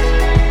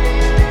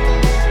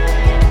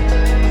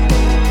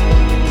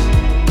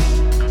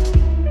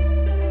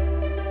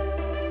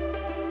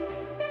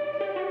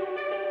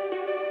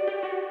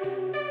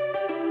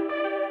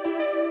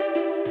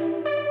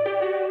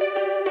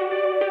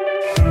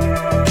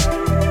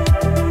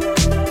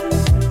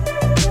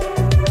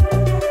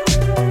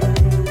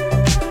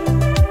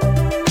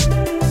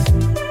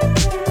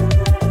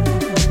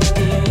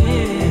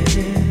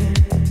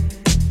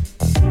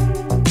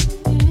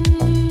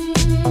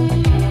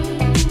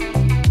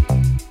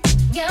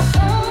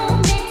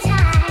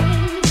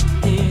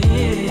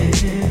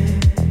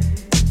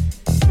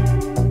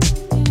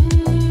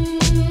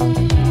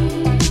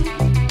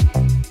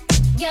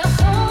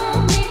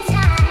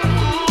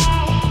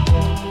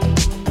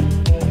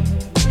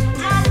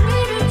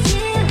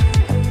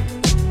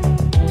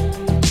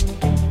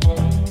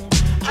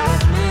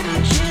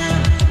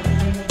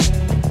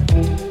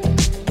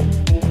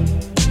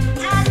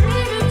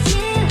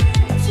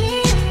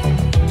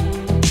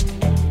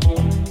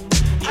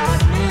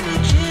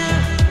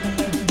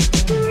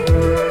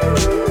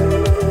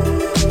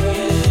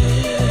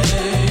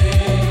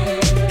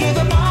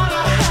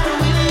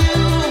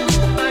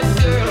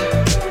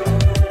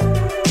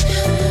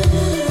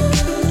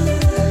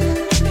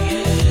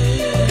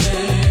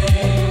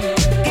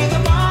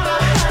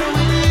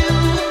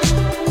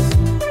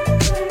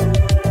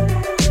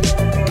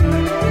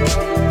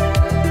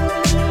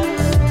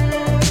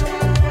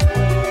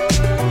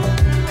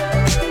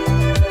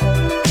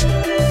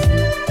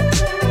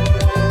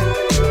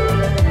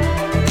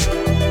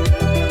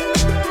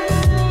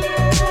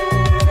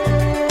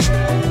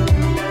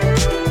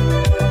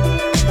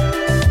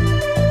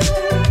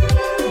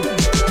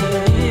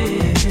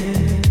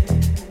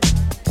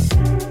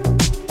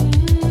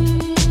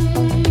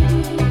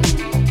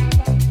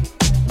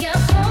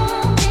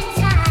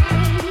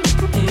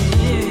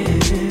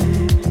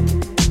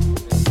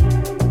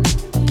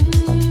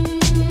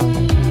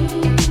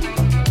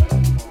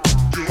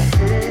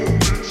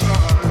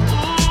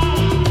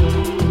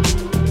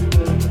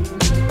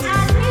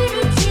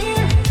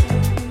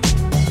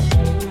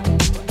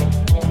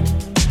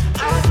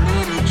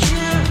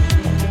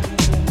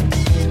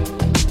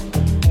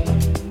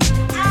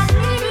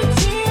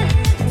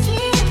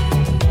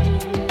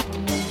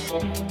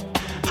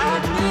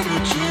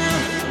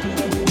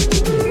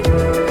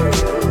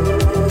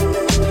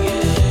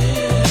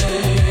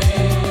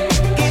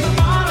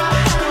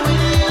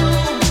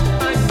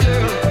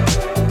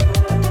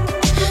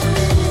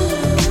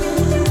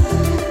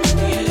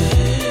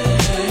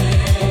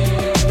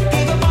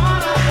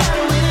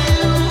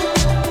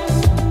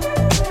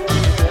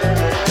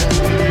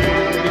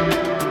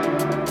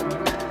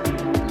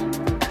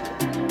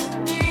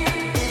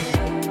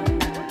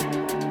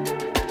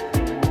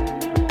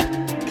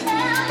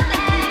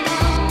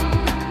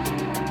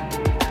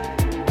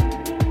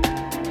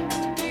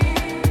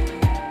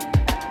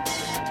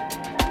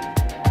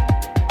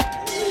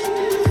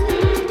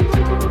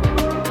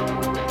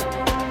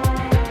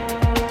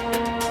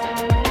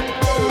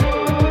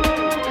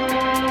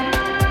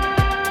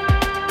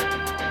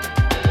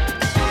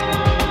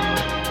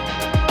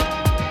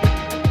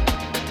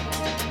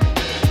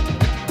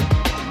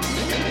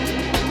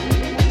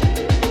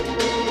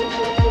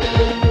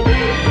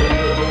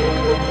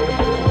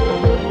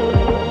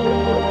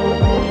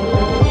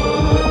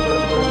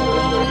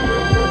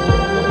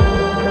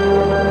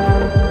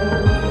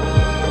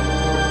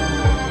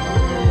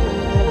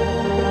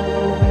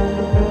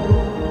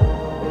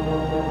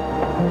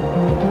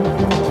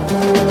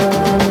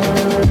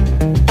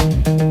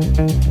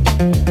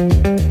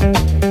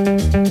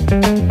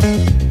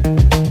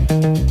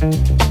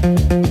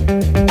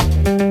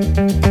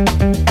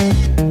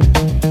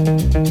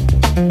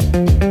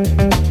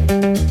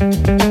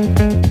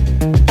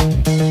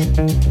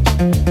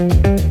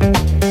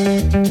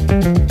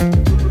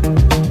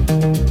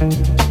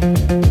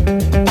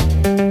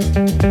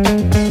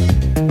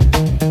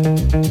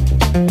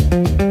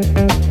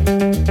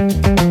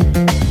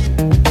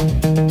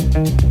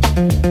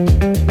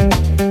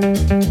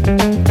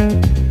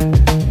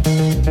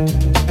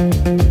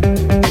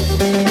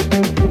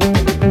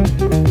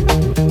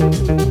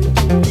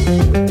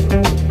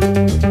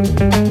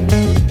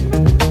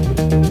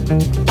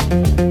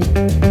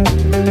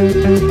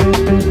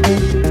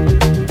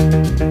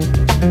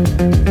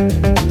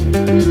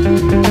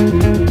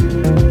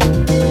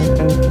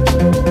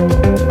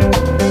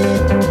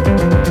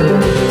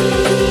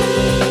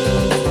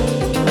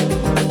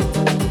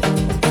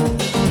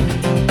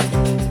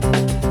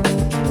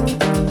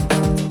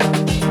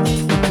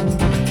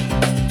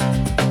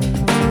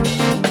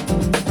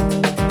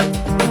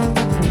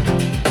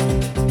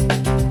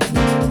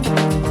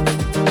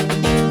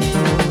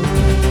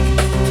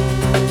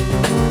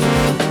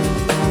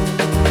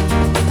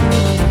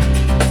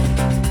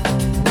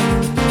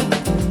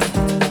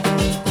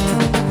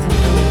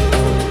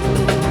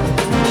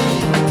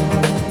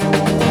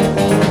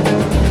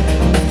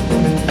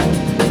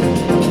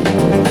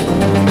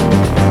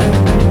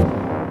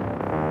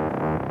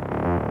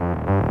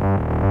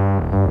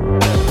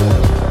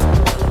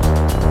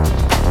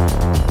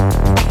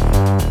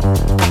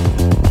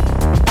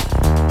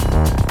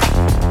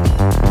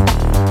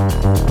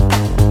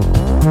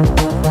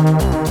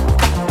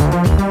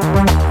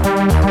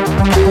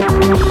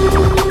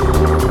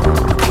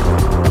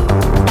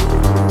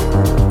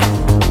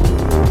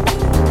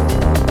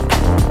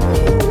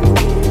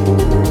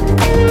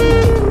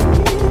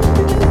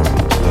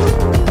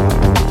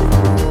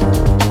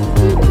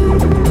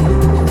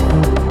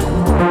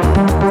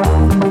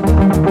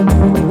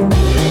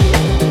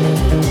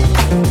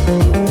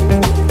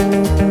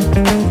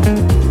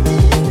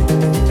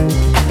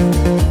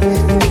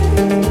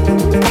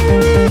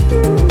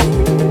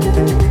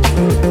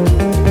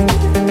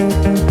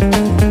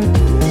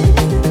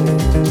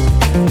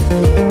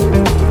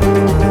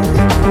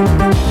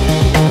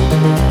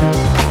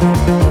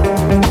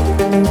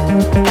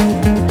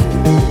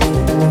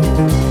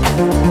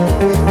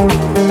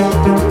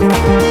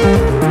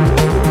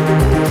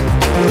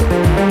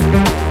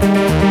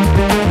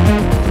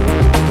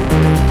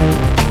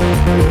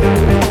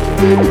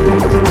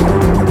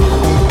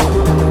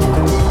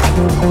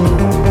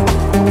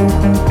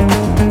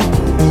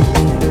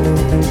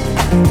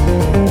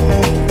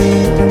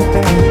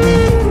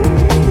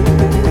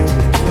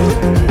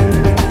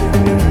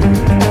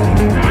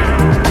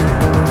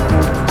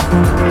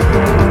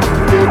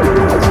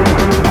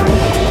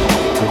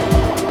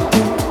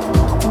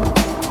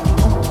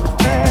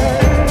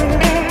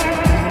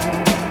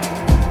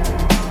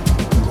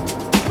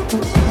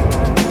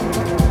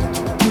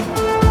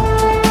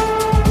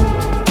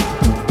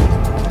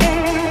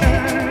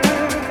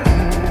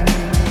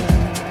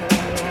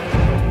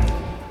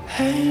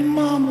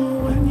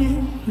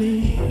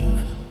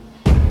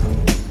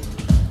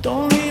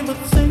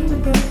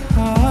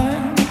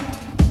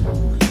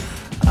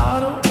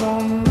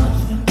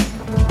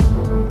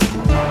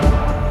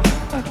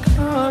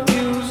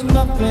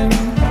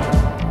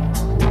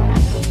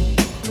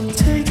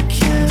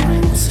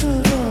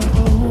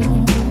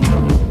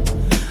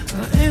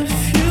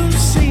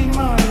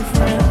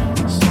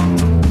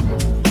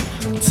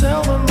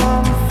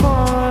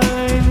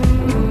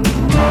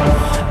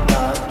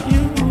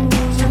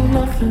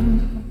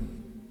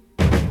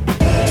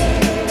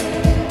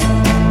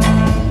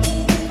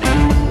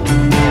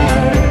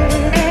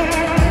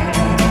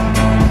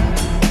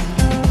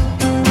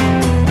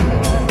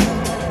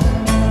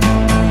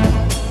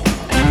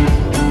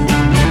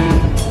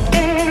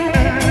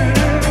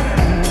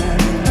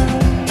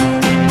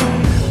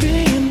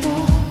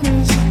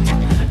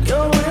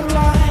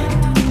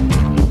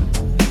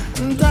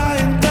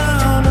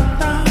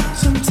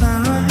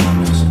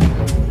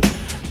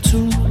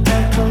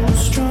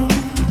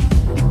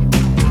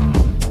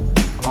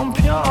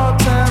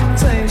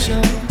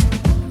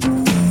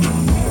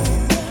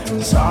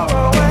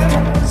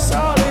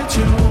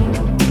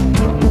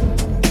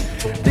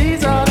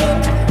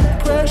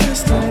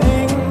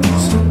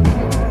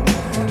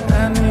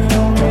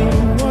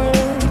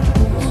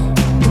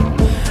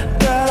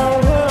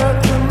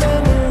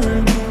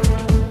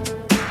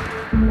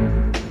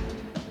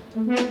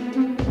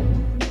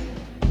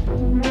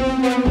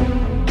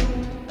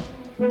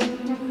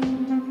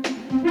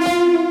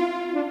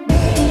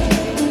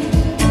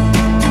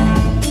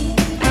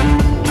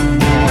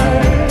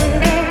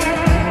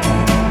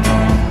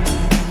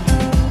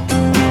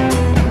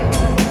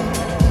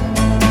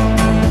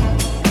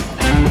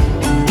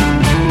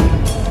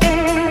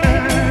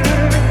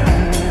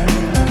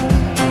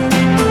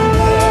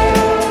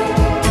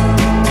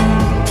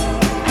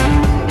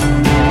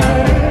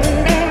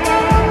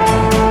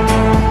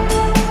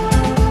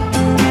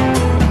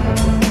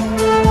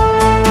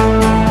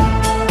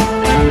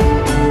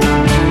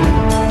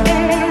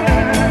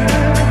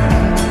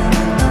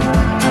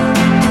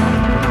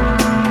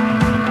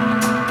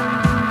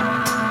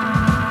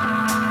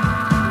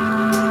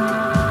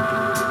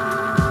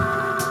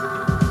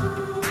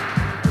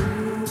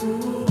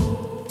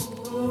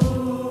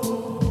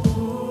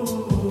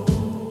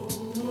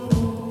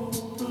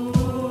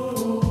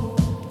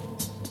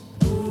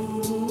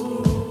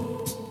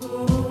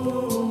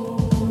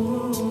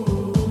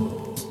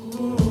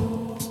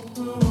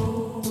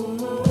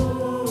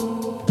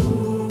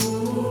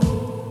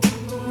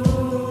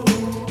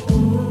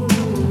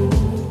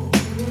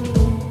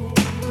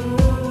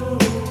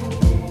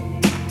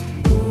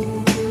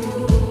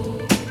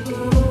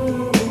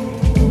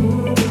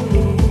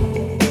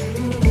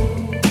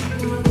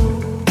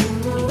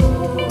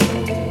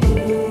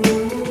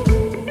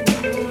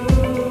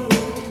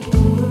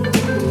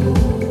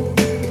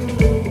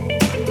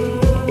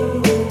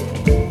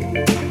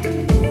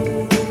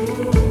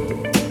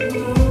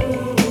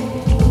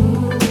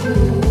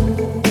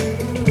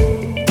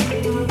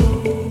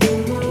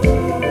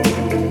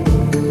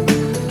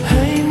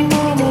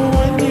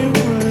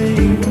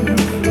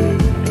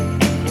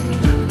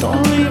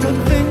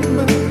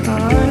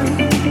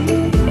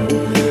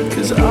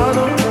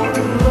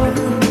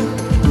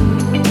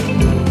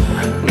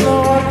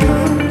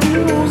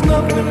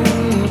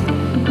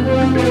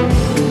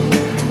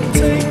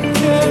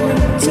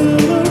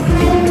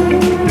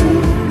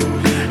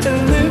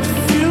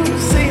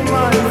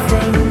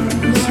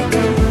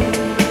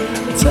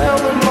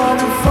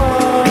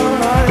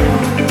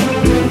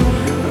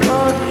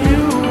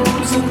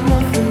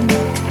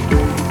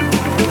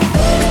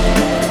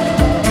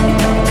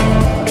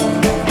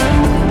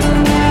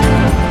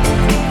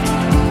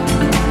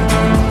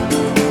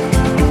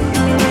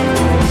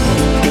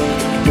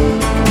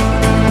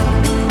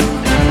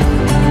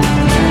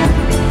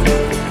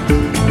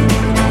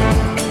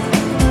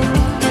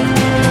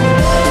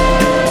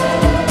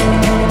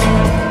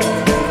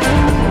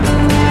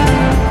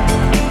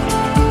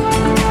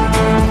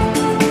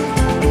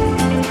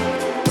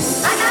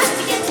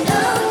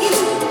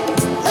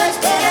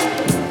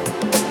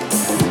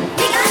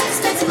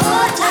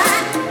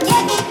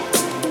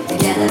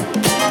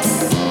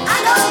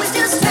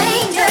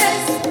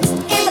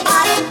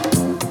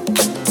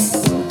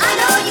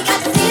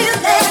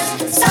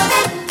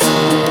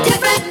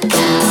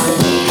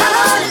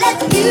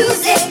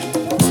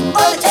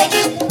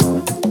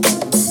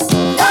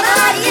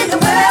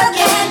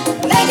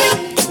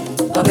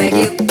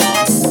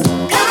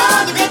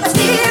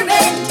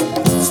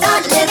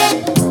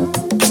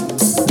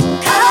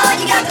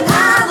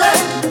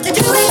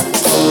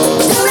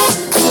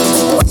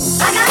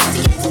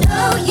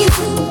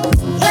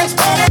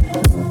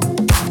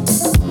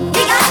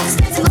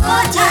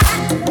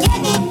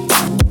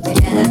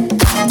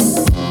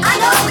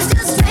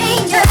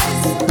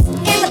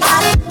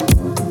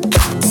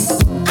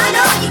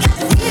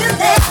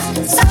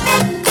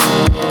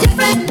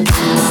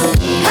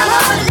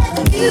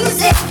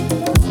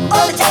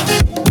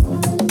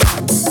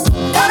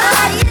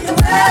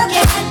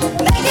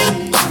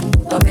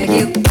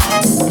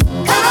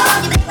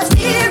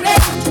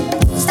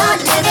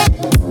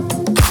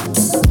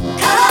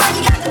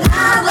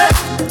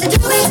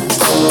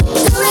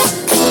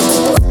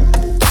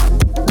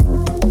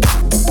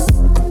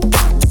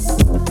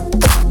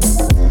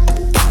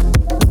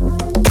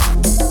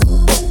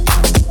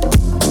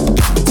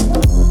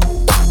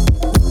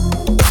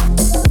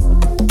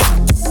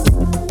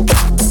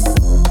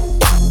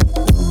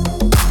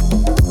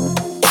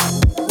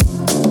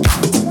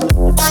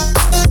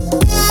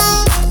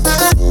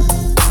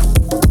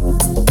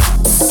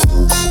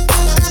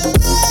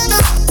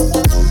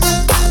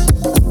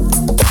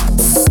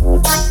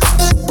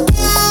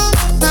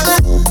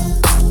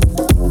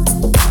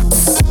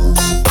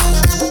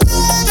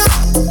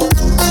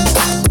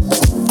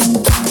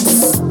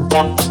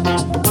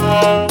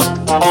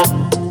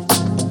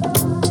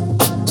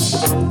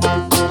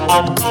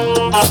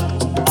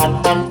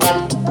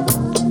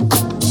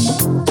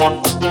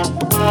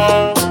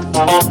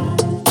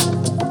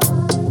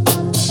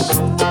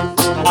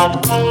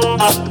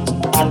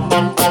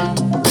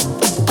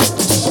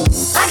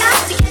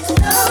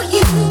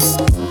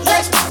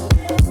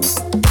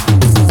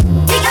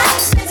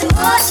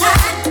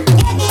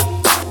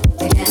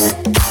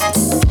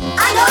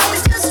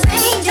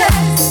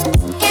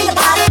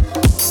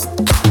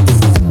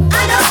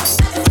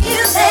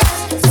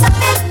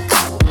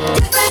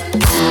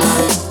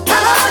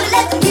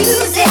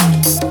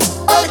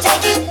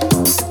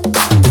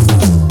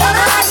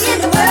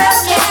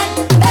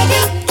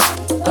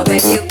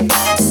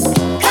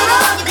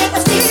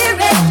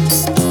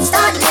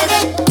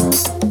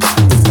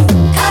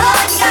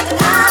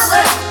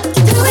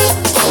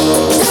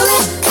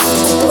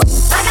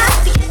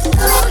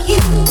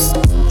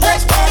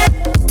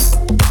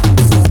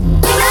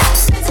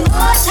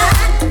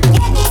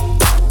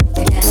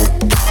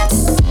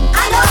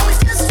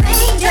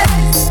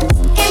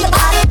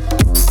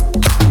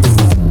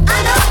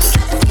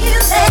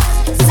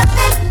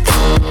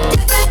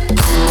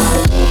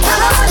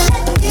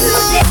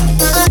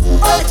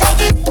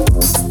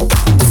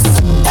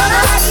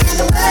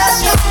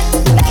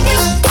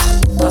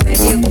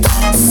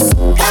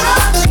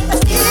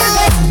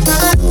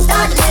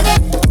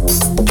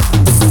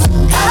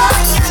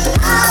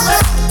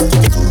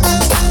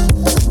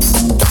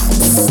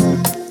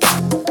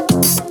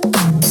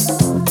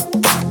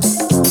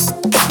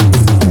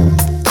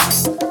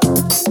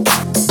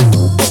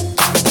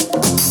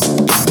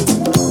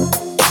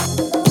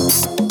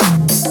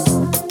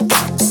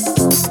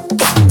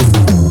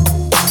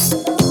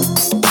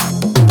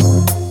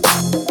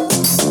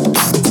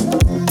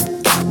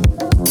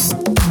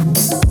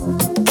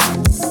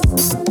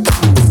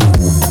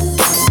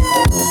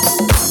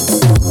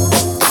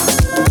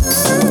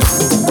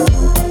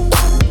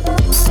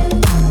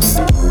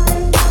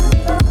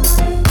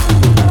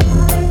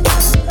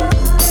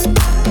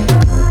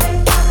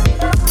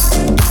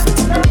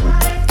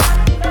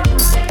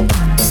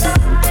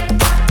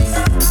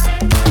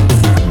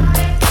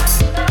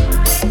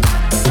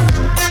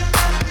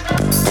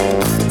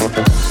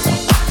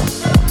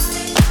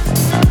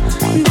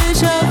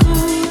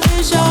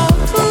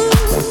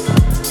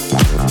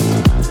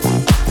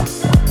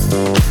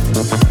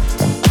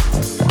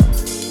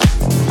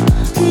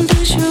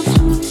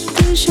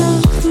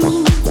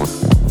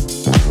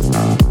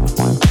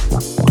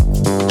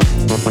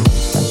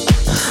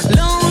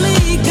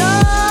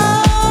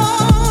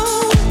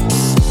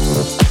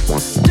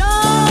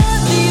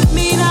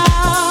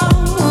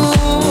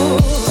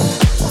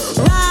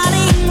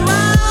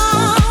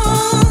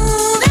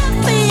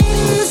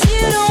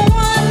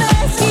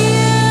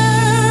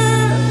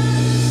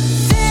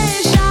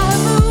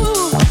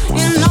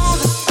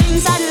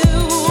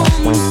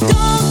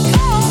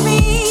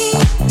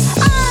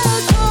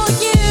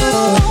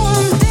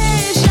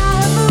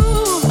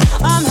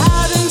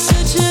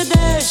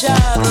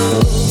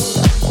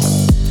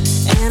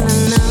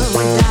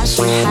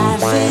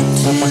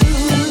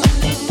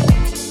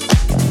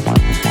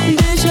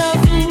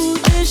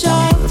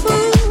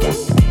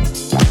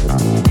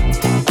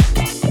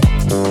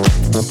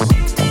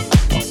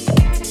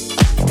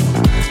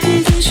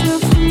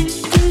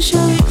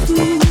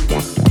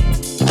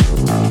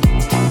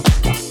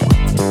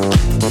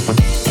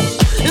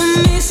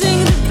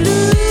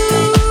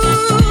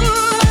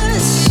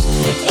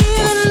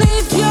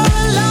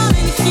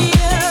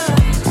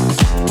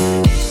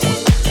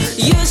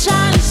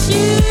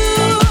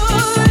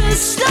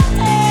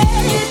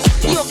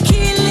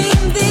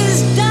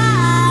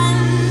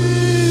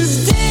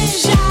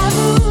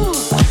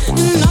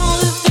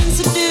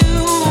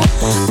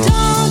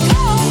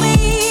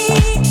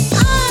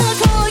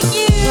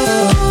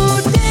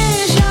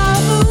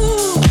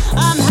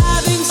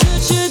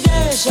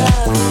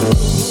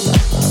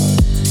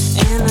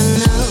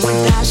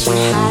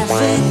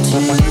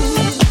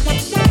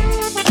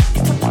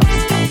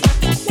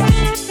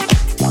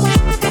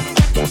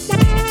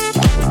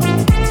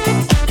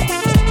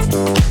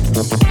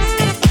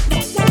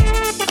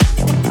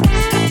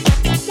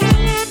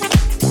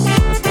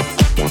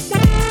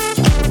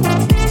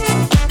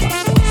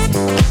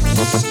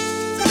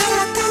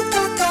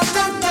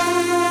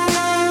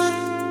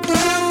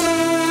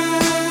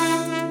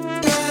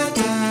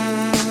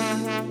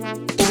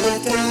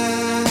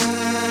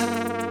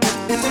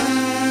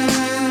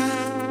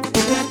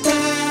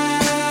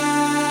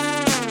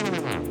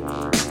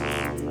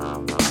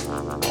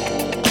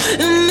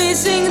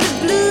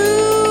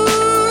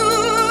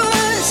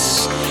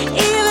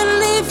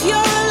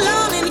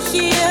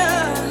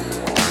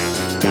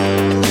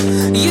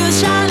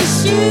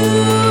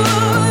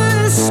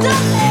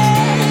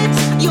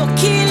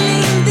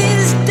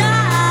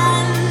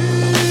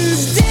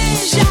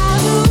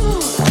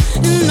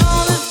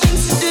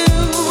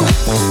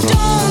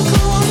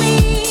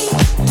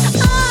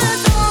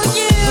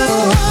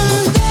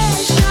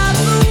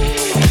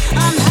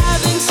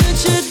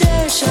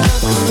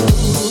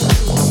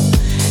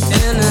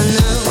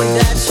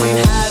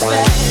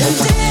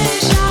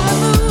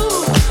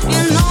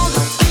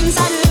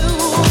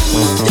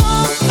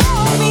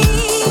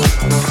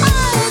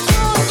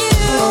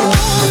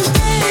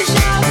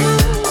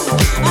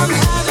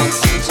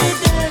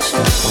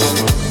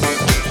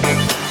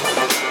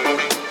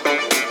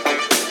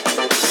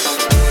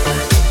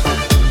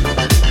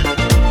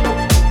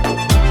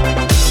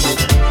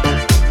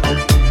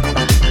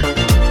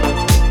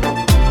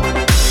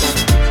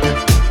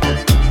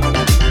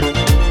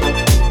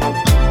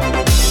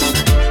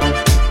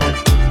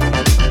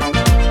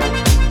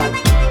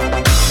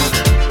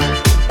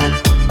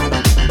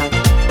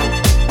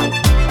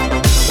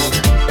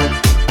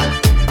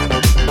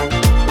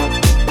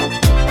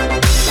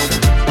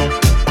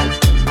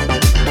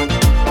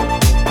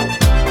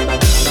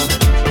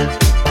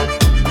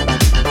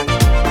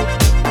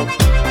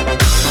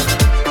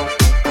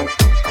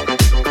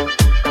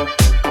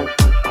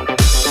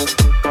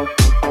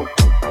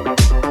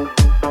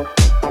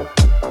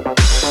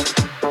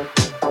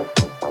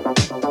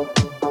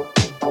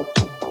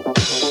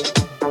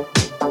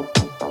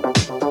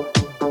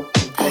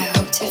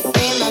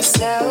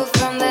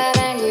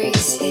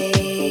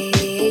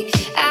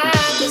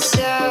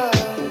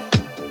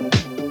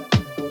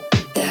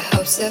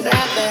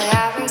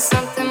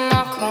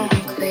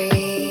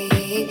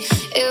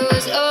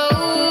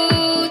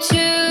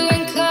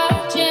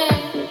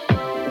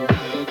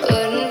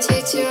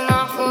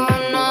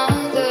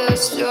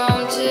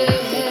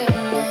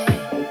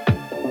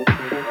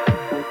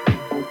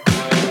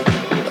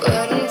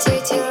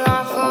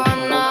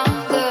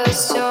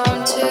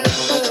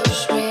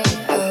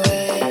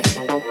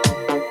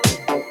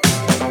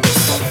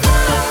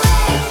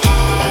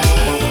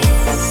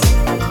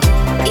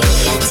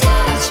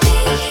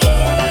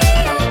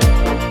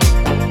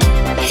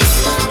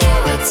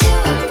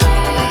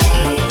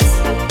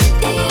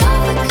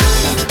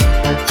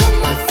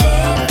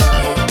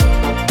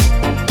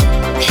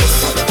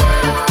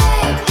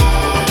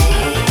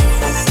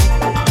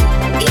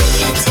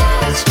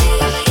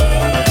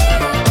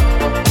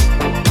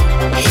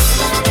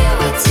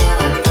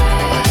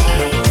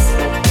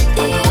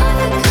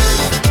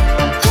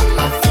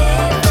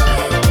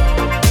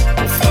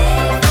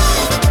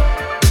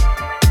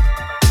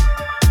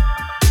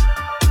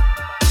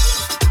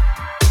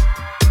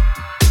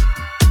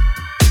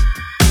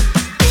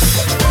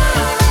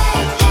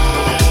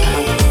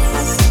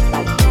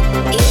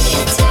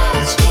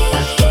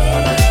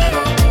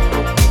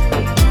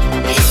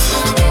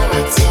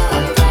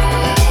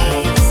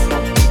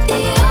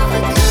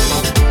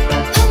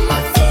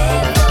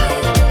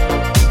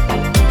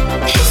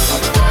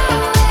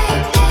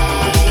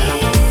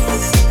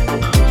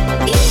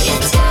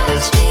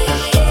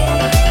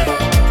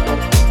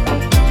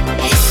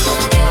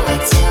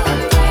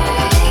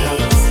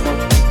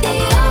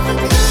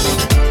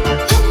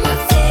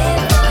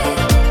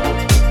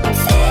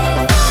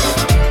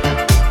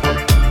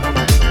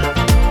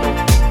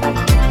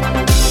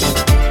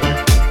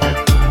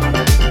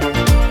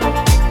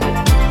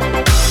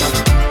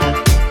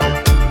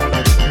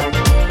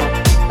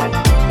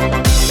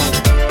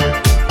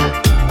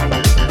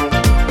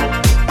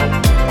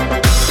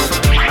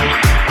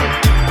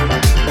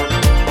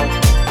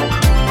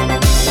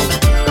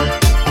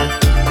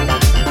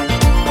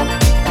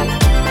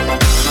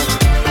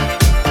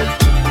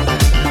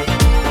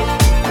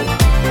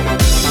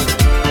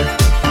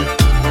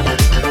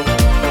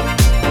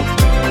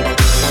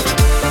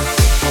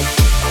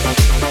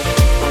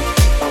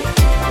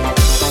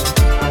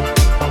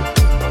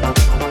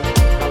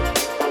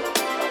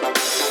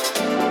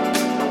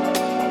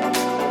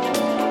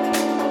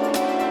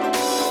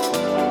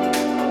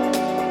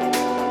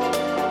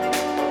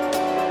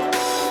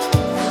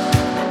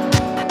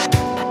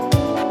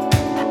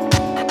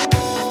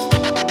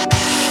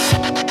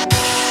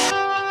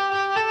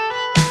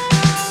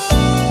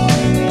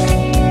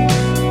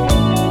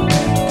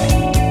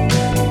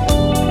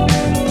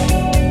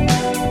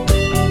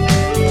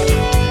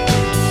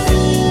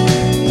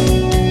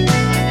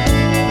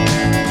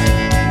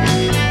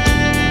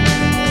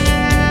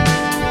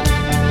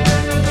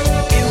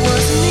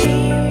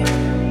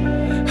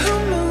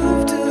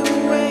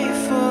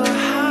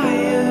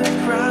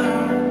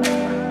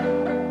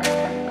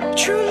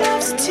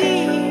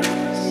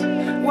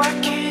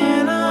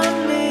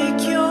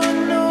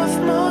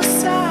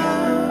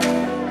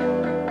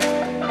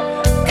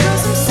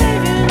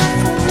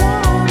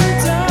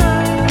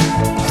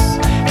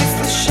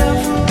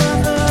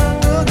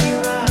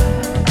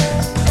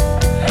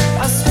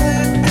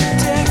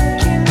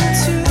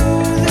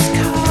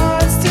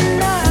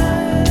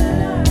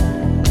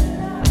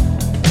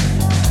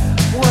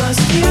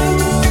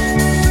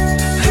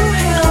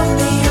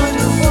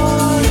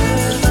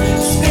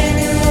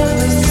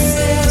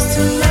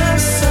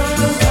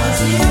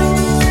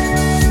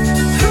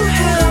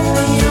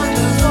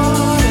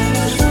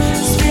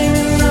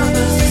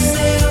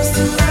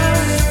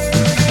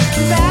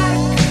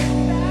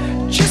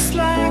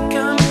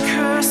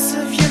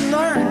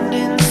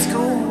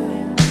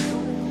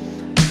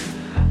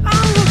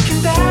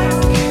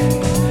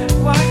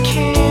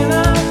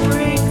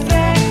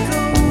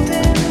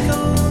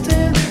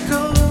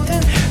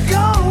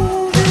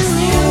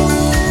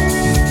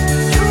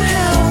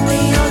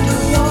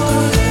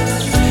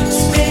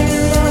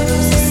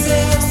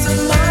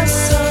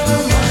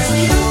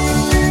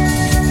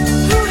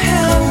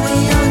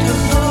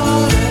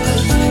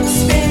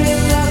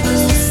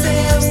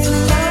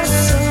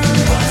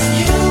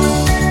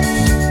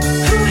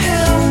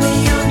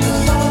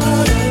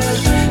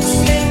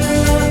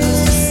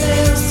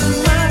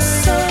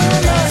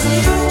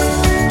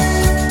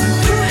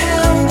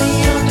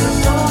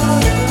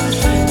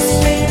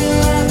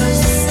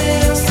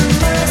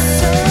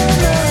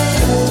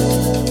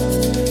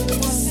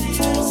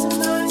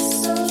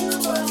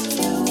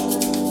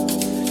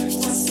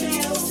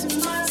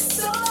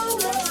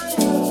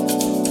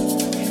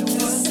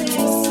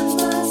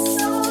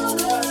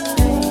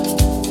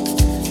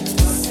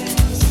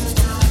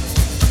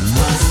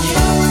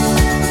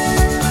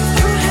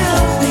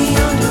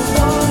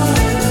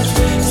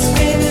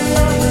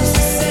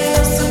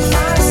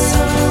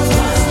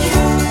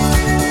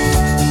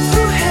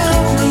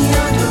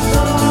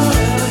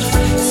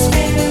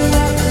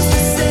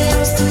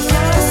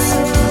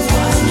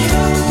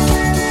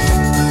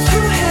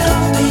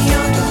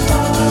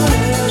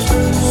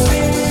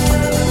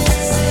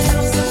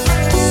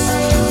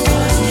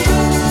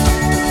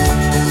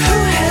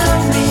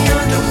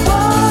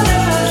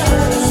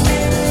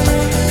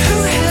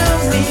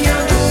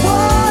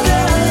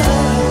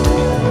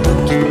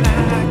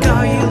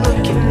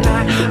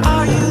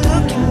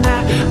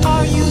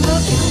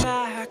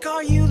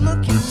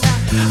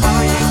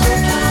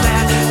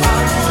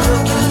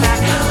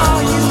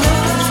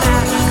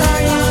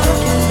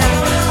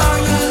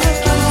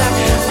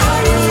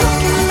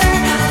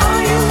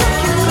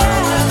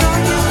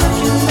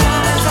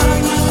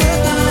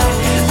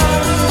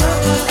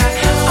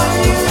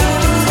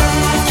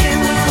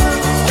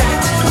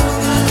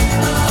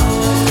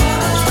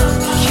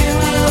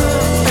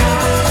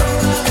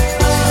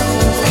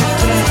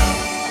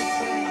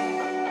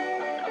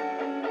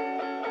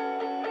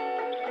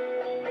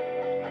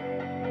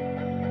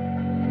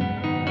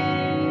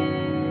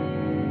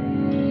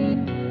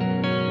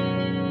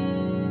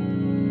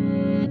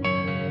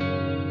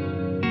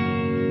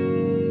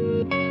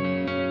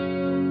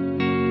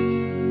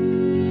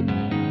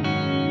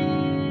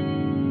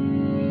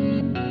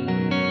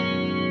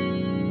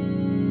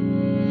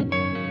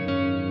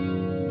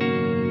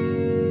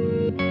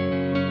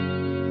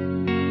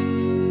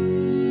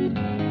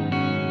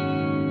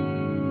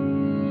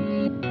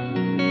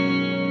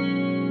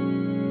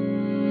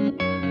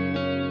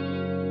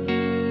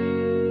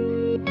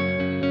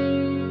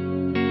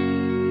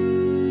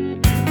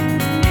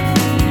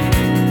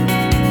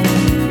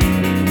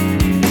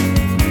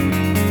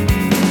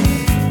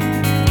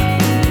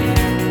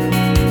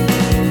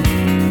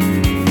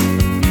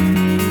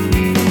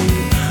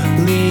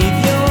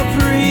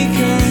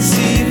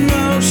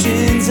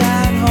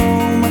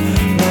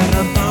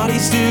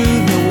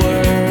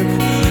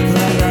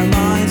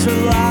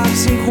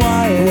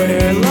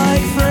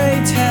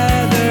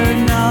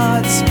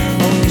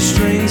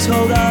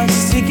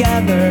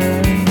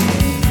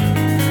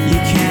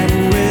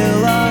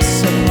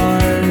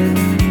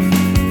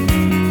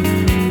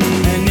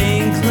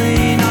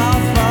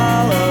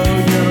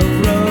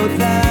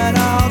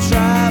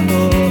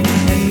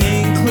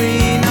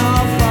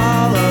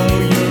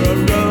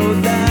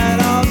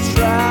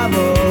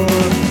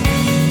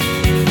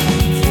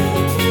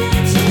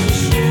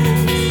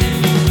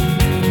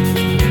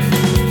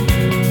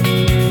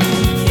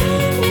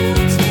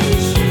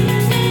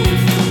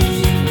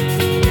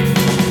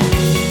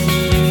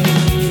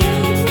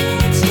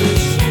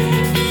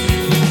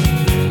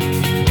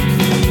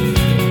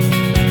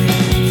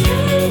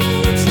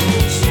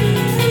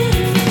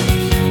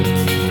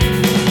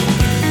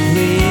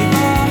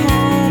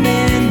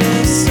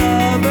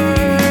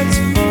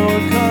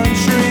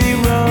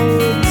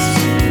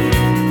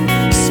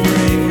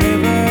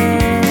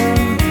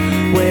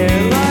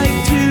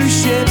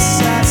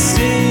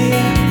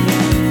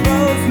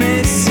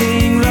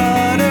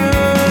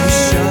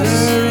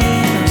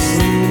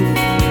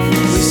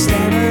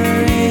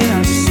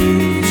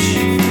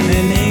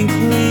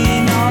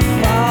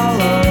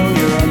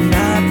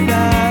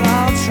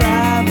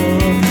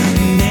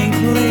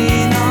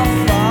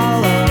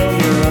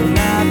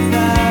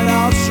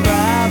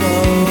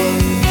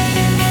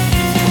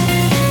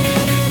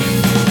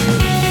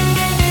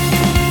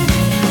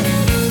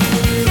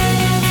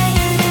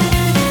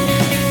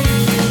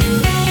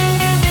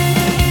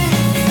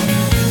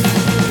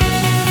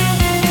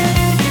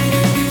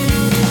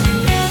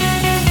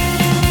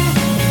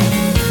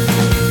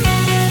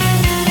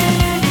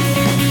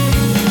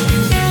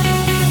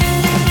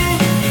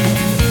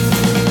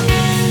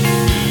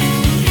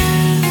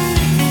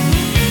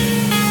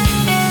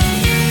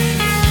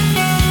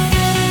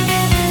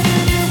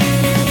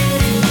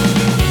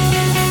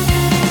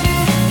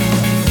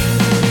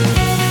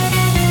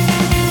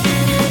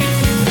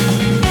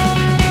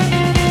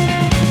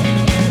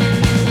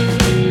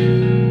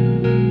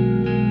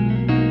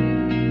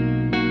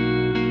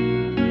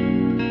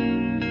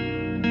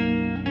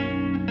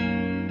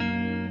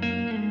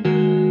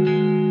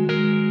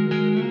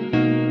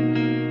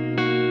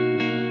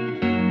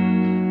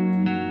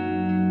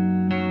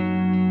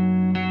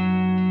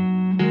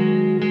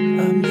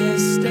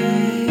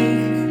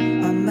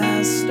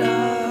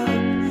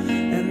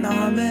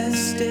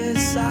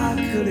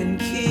 couldn't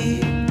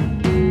keep.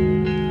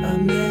 A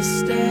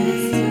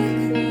mistake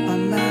I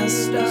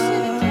messed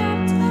up.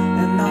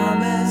 An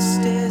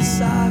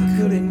armistice I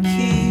couldn't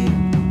keep.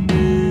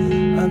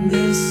 A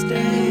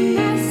mistake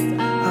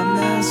I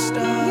messed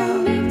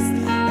up.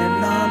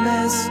 An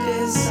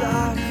armistice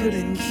I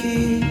couldn't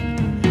keep.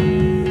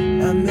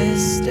 A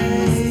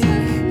mistake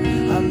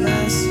I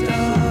messed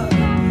up.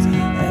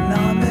 An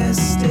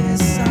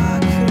armistice I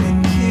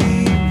couldn't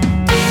keep.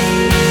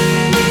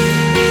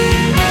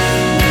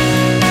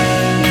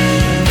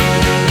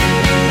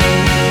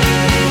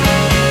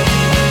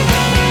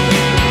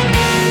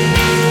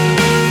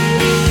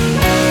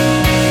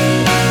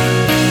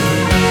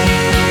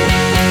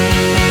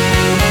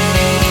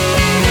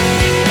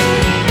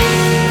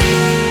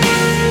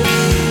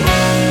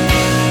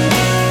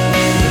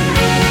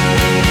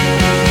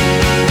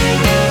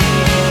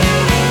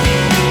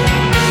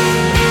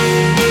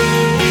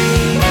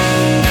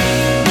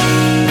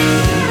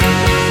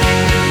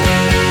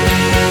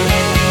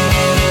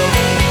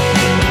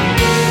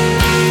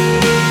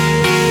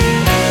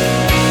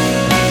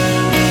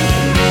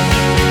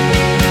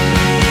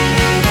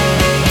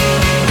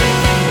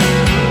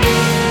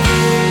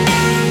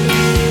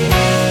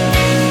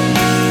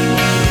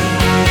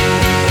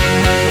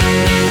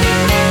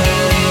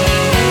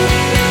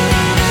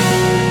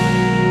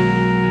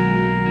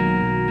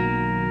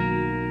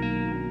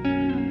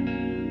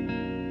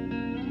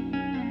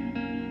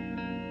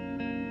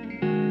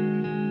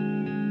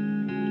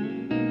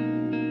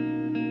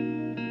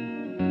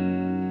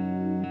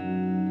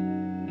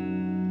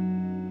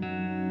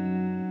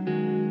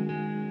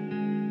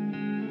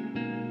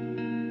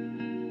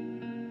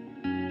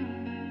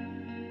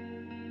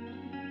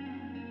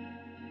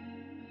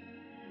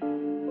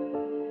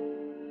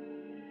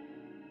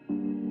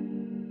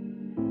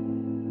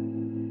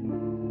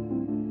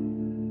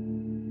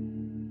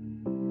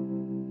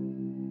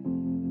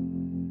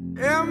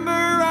 Remember,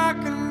 I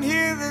can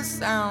hear the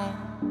sound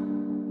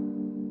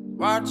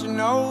watching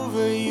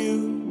over you,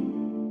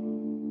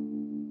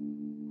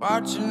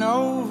 watching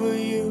over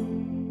you.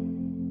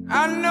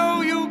 I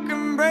know you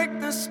can break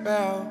the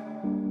spell,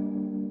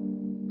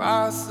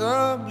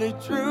 possibly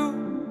true,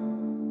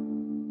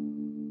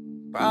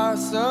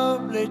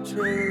 possibly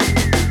true.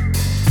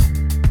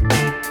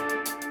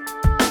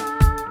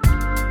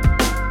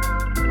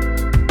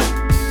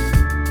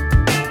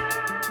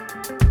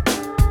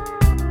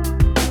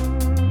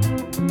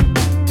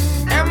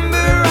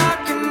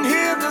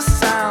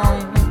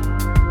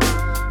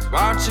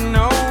 Watching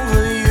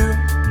over you,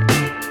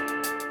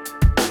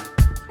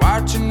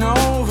 watching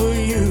over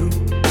you.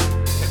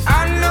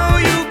 I know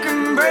you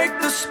can break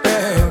the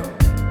spell.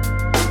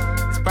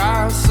 It's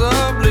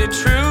possibly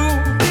true.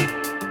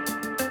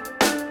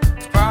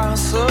 It's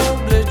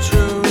possibly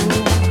true.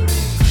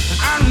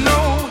 I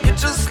know you're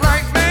just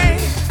like me.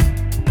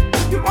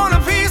 You want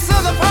a piece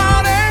of the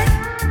party.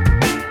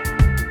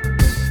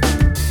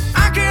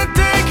 I can't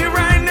take it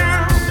right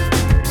now.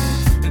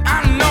 And I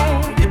know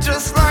you're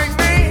just like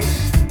me.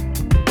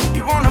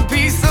 You want a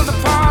piece of the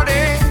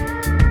party.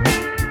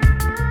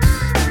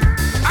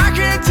 I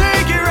can't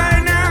take it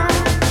right now.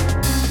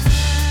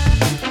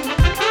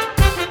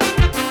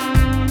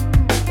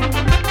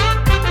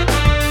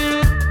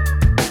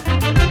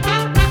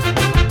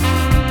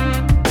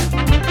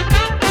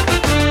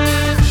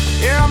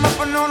 Yeah, I'm up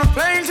and on a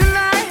plane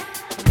tonight.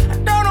 I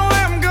don't know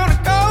where I'm gonna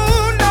go,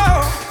 no.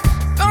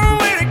 Don't know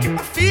where to get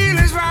my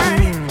feelings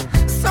right.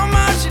 So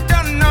much you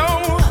don't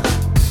know.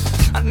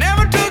 I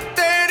never took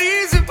that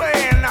easy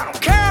way, and I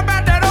don't care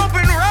about that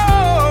open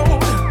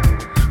road.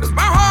 'Cause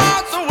my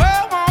heart's a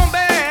well-worn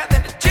bed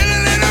that is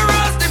chilling in a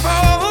rusty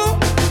pole.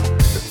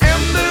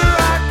 Remember,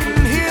 I can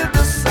hear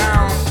the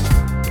sound.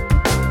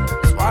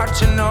 It's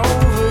watching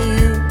over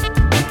you.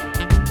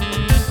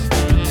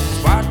 It's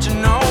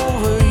watching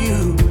over you.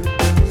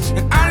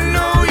 And I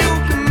know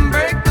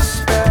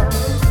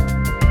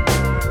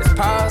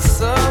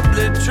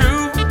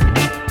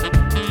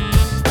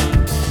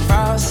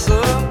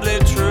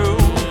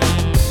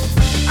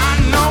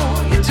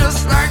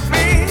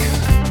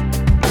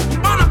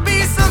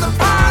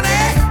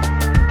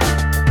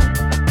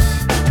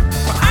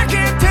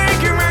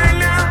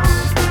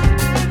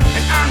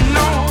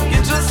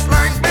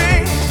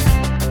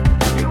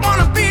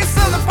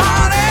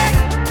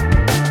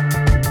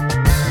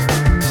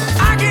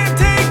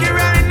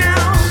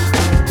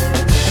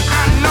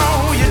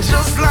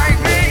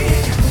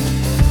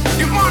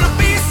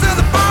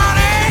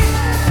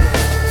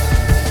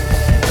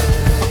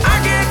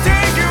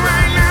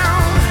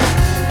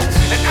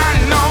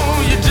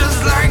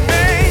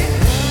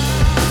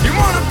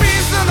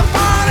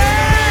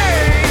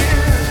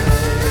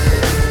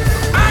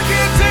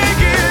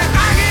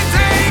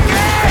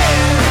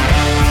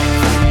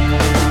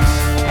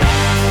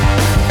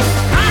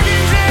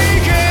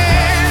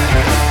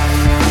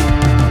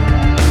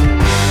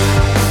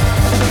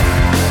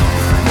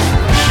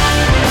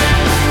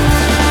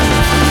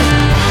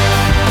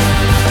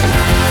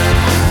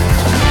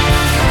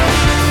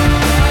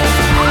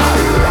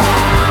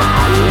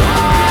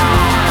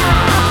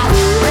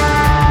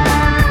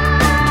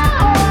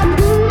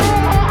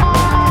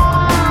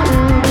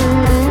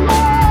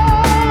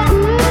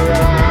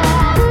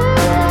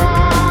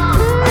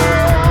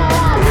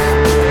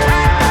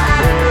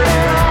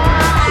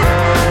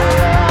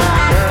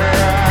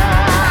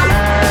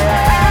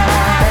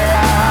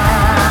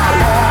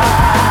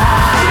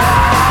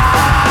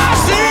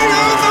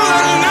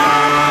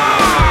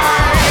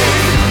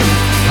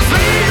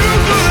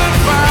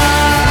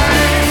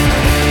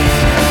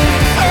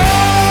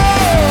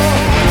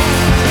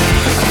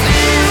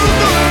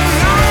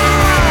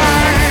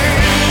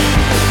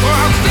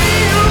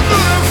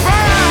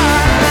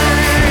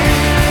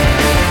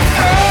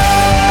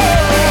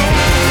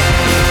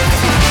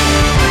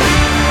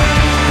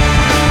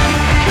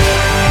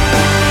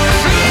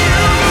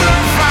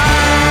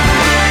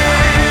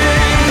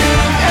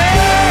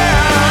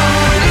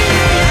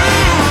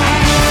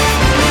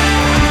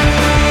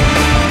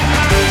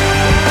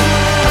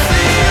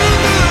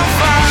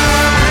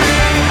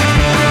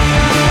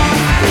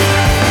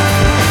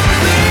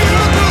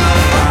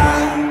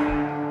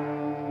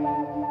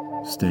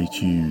Stay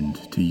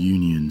tuned to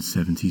Union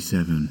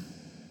 77.